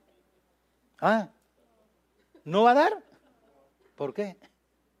 ¿Ah? ¿No va a dar? ¿Por qué?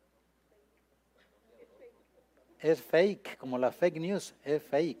 Es fake, como la fake news, es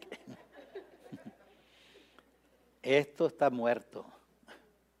fake. Esto está muerto.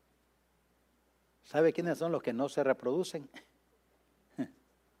 ¿Sabe quiénes son los que no se reproducen?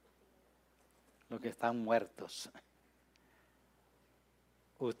 Los que están muertos.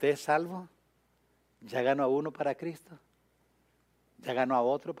 ¿Usted es salvo? ¿Ya ganó a uno para Cristo? ¿Ya ganó a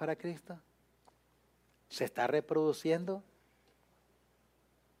otro para Cristo? ¿Se está reproduciendo?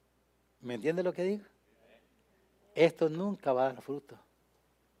 ¿Me entiende lo que digo? Esto nunca va a dar fruto.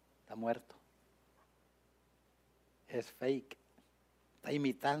 Está muerto. Es fake. Está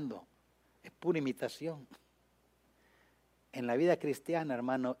imitando. Es pura imitación. En la vida cristiana,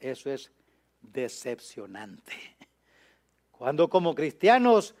 hermano, eso es decepcionante. Cuando como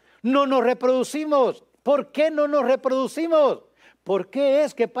cristianos no nos reproducimos. ¿Por qué no nos reproducimos? ¿Por qué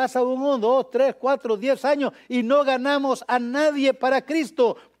es que pasa 1, 2, 3, 4, 10 años y no ganamos a nadie para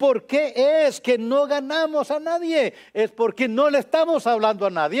Cristo? ¿Por qué es que no ganamos a nadie? Es porque no le estamos hablando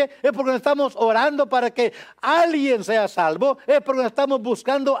a nadie, es porque no estamos orando para que alguien sea salvo, es porque no estamos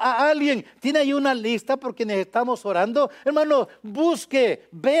buscando a alguien. ¿Tiene ahí una lista por quienes estamos orando? Hermano, busque,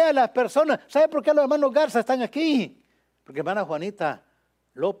 vea a las personas. ¿Sabe por qué los hermanos Garza están aquí? Porque hermana Juanita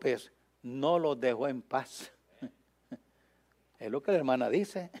López no los dejó en paz. Es lo que la hermana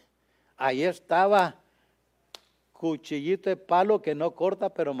dice. Ahí estaba cuchillito de palo que no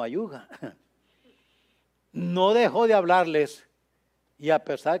corta pero mayuga. No dejó de hablarles. Y a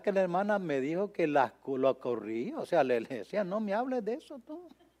pesar que la hermana me dijo que lo corría, o sea, le decía, no me hables de eso tú.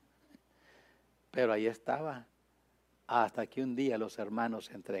 Pero ahí estaba. Hasta que un día los hermanos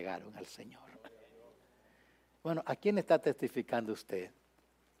se entregaron al Señor. Bueno, ¿a quién está testificando usted?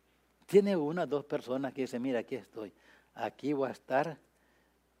 Tiene 1 o 2 personas que dicen, mira, aquí estoy. Aquí voy a estar,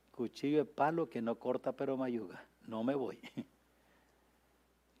 cuchillo de palo que no corta pero mayuga. No me voy.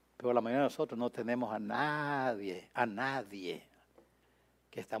 Pero la mayoría de nosotros no tenemos a nadie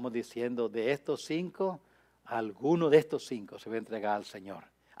que estamos diciendo de estos 5, alguno de estos 5 se va a entregar al Señor.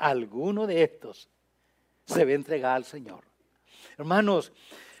 Alguno de estos se va a entregar al Señor. Hermanos,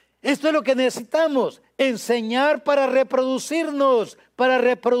 esto es lo que necesitamos, enseñar para reproducirnos.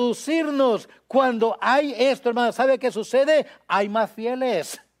 Cuando hay esto, hermano, ¿sabe qué sucede? Hay más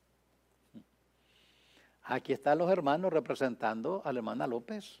fieles. Aquí están los hermanos representando a la hermana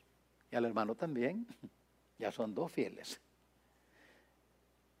López y al hermano también. Ya son 2 fieles.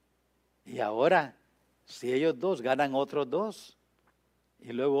 Y ahora, si ellos 2 ganan otros 2,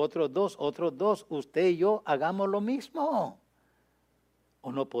 y luego otros 2, usted y yo hagamos lo mismo.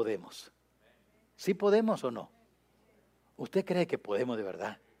 ¿O no podemos? ¿Sí podemos o no? ¿Usted cree que podemos de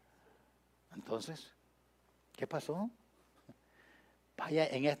verdad? Entonces, ¿qué pasó? Vaya,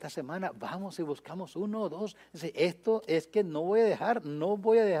 en esta semana vamos y buscamos 1 o 2. Dice, esto es que no voy a dejar,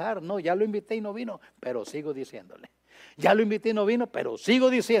 no, ya lo invité y no vino, pero sigo diciéndole. Ya lo invité y no vino, pero sigo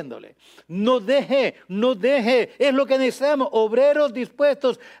diciéndole. No deje, es lo que necesitamos. Obreros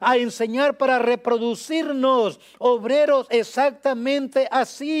dispuestos a enseñar para reproducirnos. Obreros exactamente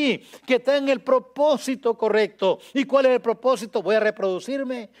así, que tengan el propósito correcto. ¿Y cuál es el propósito? Voy a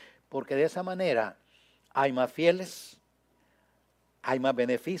reproducirme, porque de esa manera hay más fieles, hay más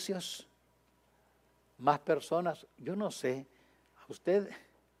beneficios, más personas. Yo no sé, a usted...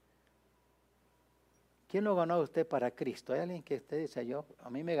 ¿Quién lo ganó a usted para Cristo? ¿Hay alguien que usted dice, a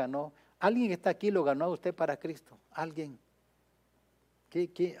mí me ganó? ¿Alguien que está aquí lo ganó a usted para Cristo? ¿Alguien?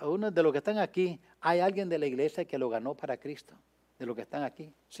 Uno de los que están aquí, ¿hay alguien de la iglesia que lo ganó para Cristo? De los que están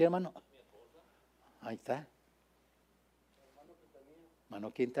aquí. ¿Sí, hermano? Ahí está.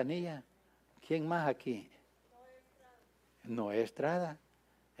 Hermano Quintanilla. ¿Quién más aquí? Noé Estrada.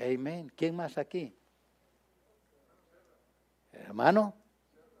 Amén. ¿Quién más aquí? Hermano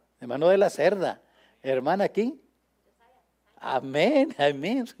de la Cerda. Hermana aquí. Amén,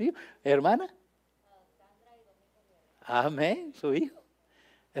 su hijo. Hermana. Amén, su hijo.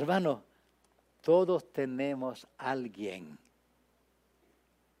 Hermano, Todos tenemos a alguien.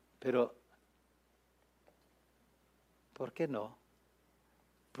 Pero, ¿por qué no?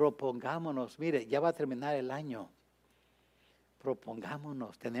 Propongámonos, mire, ya va a terminar el año.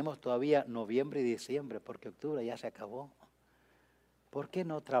 Propongámonos, tenemos todavía noviembre y diciembre, porque octubre ya se acabó. ¿Por qué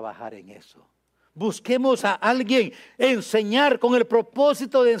no trabajar en eso? Busquemos a alguien, enseñar con el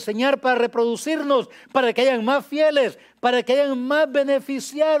propósito de enseñar para reproducirnos, para que hayan más fieles, para que hayan más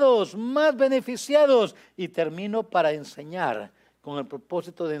beneficiados. Y termino para enseñar, con el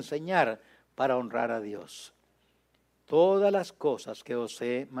propósito de enseñar para honrar a Dios. Todas las cosas que os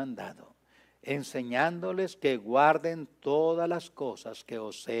he mandado, enseñándoles que guarden todas las cosas que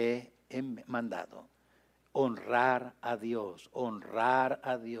os he mandado. Honrar a Dios, honrar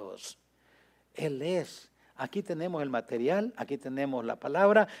a Dios. Él es, aquí tenemos el material, aquí tenemos la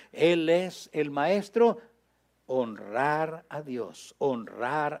palabra, Él es el maestro. Honrar a Dios,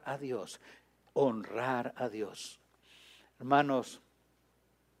 honrar a Dios, honrar a Dios. Hermanos,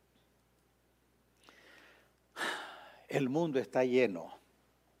 el mundo está lleno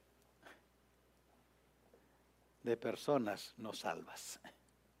de personas no salvas.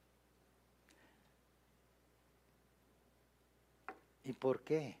 ¿Y por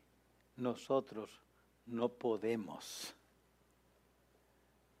qué nosotros no podemos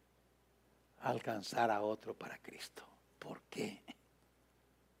alcanzar a otro para Cristo? ¿Por qué?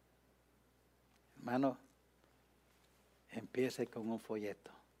 Hermano, empiece con un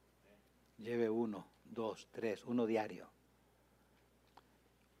folleto. Lleve 1, 2, 3, 1 diario.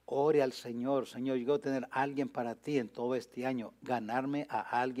 Ore al Señor. Señor, yo quiero tener a alguien para ti en todo este año. Ganarme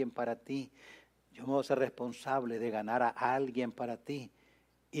a alguien para ti. Yo me voy a ser responsable de ganar a alguien para ti.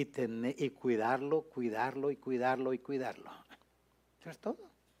 Y cuidarlo. Eso es todo.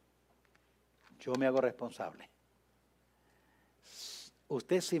 Yo me hago responsable.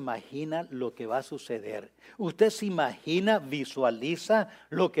 Usted se imagina lo que va a suceder. Usted se imagina, visualiza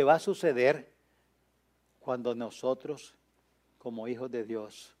lo que va a suceder cuando nosotros, como hijos de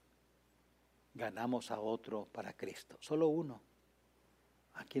Dios, ganamos a otro para Cristo. Solo uno.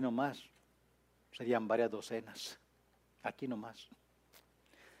 Aquí nomás. Serían varias docenas. Aquí nomás.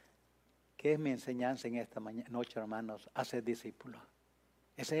 ¿Qué es mi enseñanza en esta noche, hermanos? Hacer discípulos.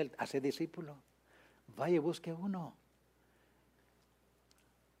 Ese es el hacer discípulos. Vaya y busque uno.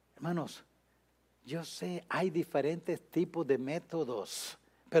 Hermanos, yo sé, hay diferentes tipos de métodos,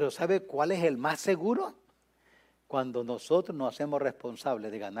 pero ¿sabe cuál es el más seguro? Cuando nosotros nos hacemos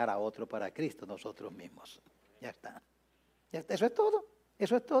responsables de ganar a otro para Cristo, nosotros mismos. Ya está. Eso es todo.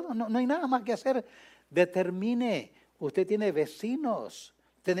 Eso es todo. No hay nada más que hacer. Determine. Usted tiene vecinos.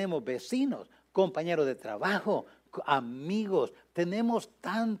 Tenemos vecinos, compañeros de trabajo, amigos. Tenemos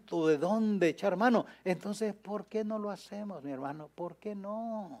tanto de dónde echar mano. Entonces, ¿por qué no lo hacemos, mi hermano? ¿Por qué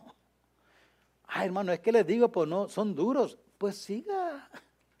no? Ay, hermano, es que les digo, pues no, son duros. Pues siga.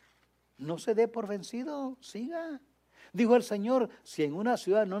 No se dé por vencido, siga. Dijo el Señor, si en una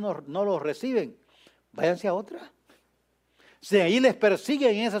ciudad no los reciben, váyanse a otra. Si ahí les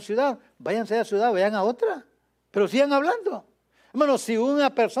persiguen en esa ciudad, váyanse a esa ciudad, vayan a otra. Pero sigan hablando. Hermano, si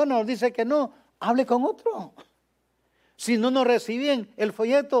una persona nos dice que no, hable con otro. Si no nos reciben el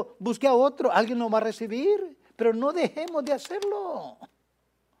folleto, busque a otro, alguien nos va a recibir. Pero no dejemos de hacerlo.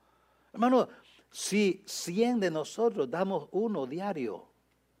 Hermano, si 100 de nosotros damos uno diario,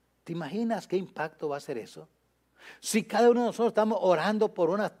 ¿te imaginas qué impacto va a ser eso? Si cada uno de nosotros estamos orando por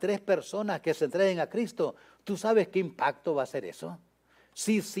unas 3 personas que se entreguen a Cristo, ¿tú sabes qué impacto va a ser eso?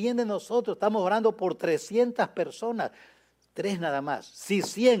 Si 100 de nosotros estamos orando por 300 personas, 3 nada más. Si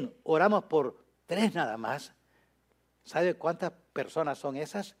 100 oramos por 3 nada más, ¿sabe cuántas personas son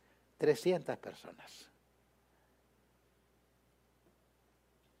esas? 300 personas.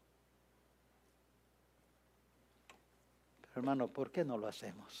 Pero hermano, ¿por qué no lo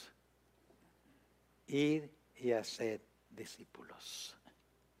hacemos? Ir y hacer discípulos.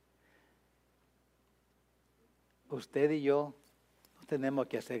 Usted y yo no tenemos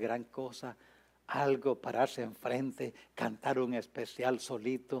que hacer gran cosa, algo, pararse enfrente, cantar un especial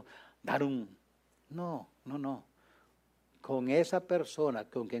solito, dar un... No. Con esa persona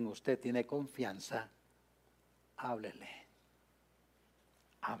con quien usted tiene confianza, háblele.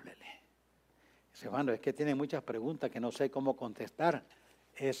 Dice, hermano, es que tiene muchas preguntas que no sé cómo contestar.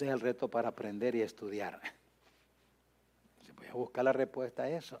 Ese es el reto para aprender y estudiar. Voy a buscar la respuesta a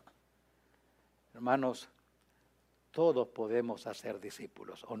eso. Hermanos, todos podemos hacer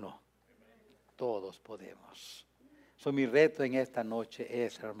discípulos, ¿o no? Todos podemos. Mi reto en esta noche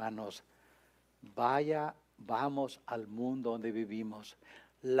es, hermanos, vamos al mundo donde vivimos.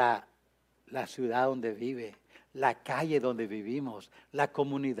 La la ciudad donde vive, la calle donde vivimos, la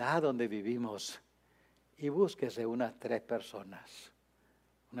comunidad donde vivimos. Y búsquese unas 3 personas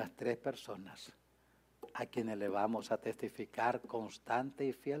a quienes le vamos a testificar constante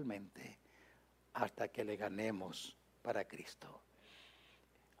y fielmente hasta que le ganemos para Cristo.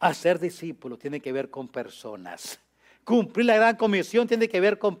 Hacer discípulos tiene que ver con personas. Cumplir la gran comisión tiene que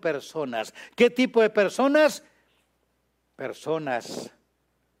ver con personas. ¿Qué tipo de personas? Personas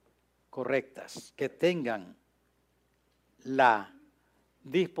correctas, que tengan la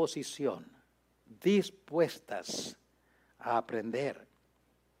disposición, dispuestas a aprender,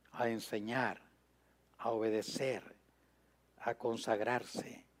 a enseñar, a obedecer, a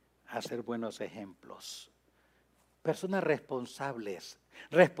consagrarse, a ser buenos ejemplos. Personas responsables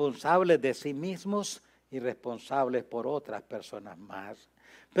de sí mismos y responsables por otras personas más.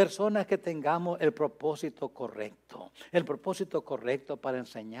 Personas que tengamos el propósito correcto para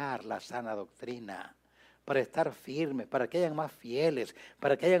enseñar la sana doctrina, para estar firmes, para que hayan más fieles,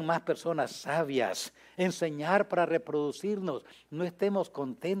 para que hayan más personas sabias, enseñar para reproducirnos. No estemos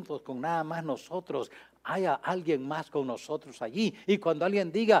contentos con nada más nosotros, haya alguien más con nosotros allí. Y cuando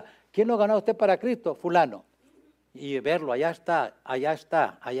alguien diga, ¿quién lo ganó usted para Cristo? Fulano. Y verlo, allá está,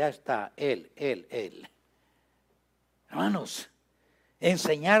 él. Hermanos,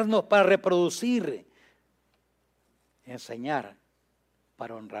 enseñarnos para reproducir, enseñar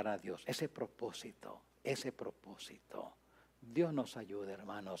para honrar a Dios. Ese propósito. Dios nos ayude,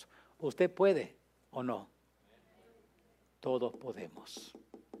 hermanos. ¿Usted puede o no? Todos podemos.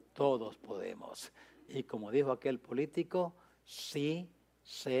 Y como dijo aquel político, sí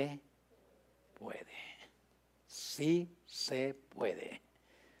se puede. Sí se puede.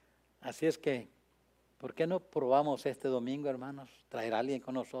 Así es que, ¿por qué no probamos este domingo, hermanos? Traer a alguien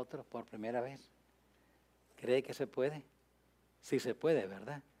con nosotros por primera vez. ¿Cree que se puede? Sí se puede,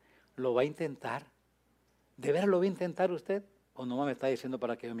 ¿verdad? ¿Lo va a intentar? ¿De veras lo va a intentar usted? ¿O nomás me está diciendo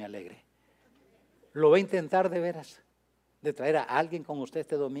para que yo me alegre? ¿Lo va a intentar de veras? ¿De traer a alguien con usted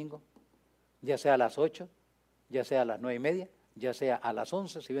este domingo? Ya sea a las 8, ya sea a las 9:30, ya sea a las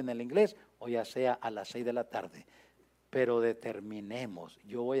 11 si viene el inglés, o ya sea a las 6 de la tarde. Pero determinemos,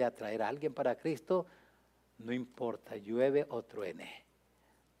 yo voy a traer a alguien para Cristo, no importa, llueve o truene,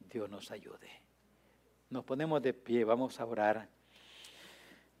 Dios nos ayude. Nos ponemos de pie, vamos a orar.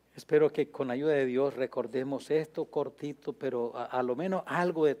 Espero que con la ayuda de Dios recordemos esto cortito, pero a lo menos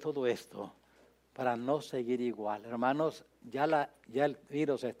algo de todo esto, para no seguir igual. Hermanos, ya el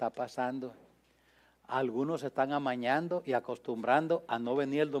virus está pasando. Algunos se están amañando y acostumbrando a no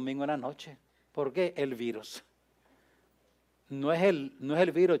venir el domingo en la noche. ¿Por qué? El virus. No es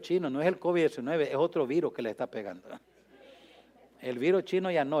el virus chino, no es el COVID-19, es otro virus que le está pegando. El virus chino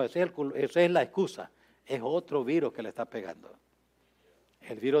ya no, esa es la excusa. Es otro virus que le está pegando.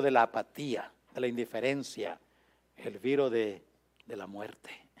 El virus de la apatía, de la indiferencia, el virus de la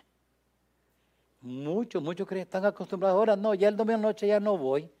muerte. Muchos están acostumbrados ahora, no, ya el domingo en la noche ya no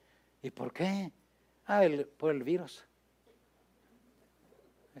voy. ¿Y por qué? Por el virus.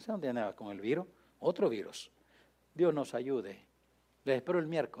 Eso no tiene nada con el virus, otro virus. Dios nos ayude. Les espero el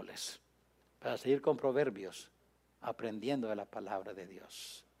miércoles para seguir con Proverbios, aprendiendo de la palabra de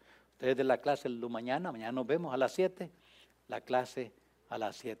Dios. Ustedes de la clase mañana nos vemos a las 7, la clase a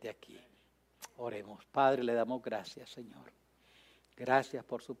las 7 aquí. Oremos. Padre, le damos gracias, Señor. Gracias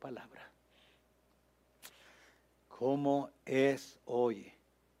por su palabra. ¿Cómo es hoy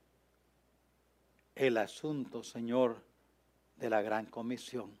el asunto, Señor, de la gran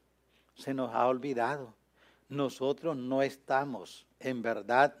comisión? Se nos ha olvidado. Nosotros no estamos, en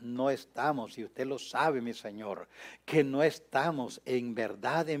verdad no estamos, y usted lo sabe, mi Señor, que no estamos en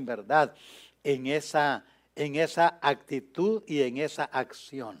verdad, en esa actitud y en esa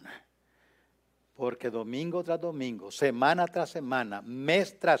acción. Porque domingo tras domingo, semana tras semana,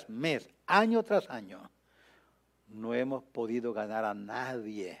 mes tras mes, año tras año, no hemos podido ganar a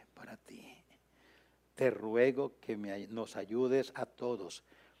nadie para ti. Te ruego que nos ayudes a todos,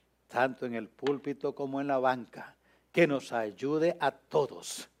 tanto en el púlpito como en la banca, que nos ayude a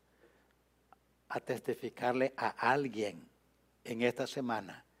todos a testificarle a alguien en esta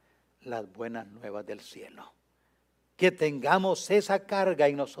semana las buenas nuevas del cielo. Que tengamos esa carga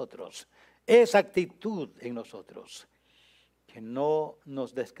en nosotros, esa actitud en nosotros, que no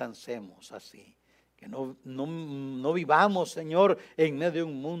nos descansemos así, que no vivamos, Señor, en medio de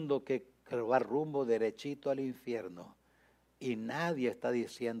un mundo que va rumbo derechito al infierno. Y nadie está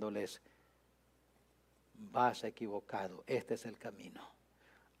diciéndoles, vas equivocado, este es el camino.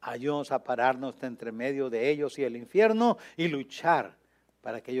 Ayúdanos a pararnos entre medio de ellos y el infierno y luchar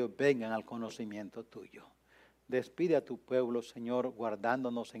para que ellos vengan al conocimiento tuyo. Despide a tu pueblo, Señor,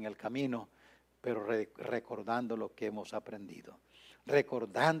 guardándonos en el camino pero recordando lo que hemos aprendido,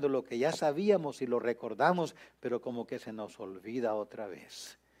 recordando lo que ya sabíamos y lo recordamos, pero como que se nos olvida otra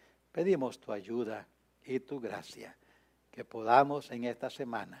vez. Pedimos tu ayuda y tu gracia, que podamos en esta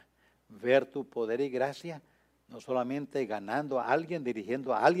semana ver tu poder y gracia, no solamente ganando a alguien,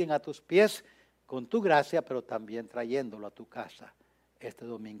 dirigiendo a alguien a tus pies con tu gracia, pero también trayéndolo a tu casa este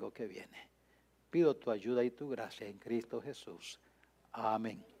domingo que viene. Pido tu ayuda y tu gracia en Cristo Jesús.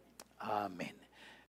 Amén. Amén.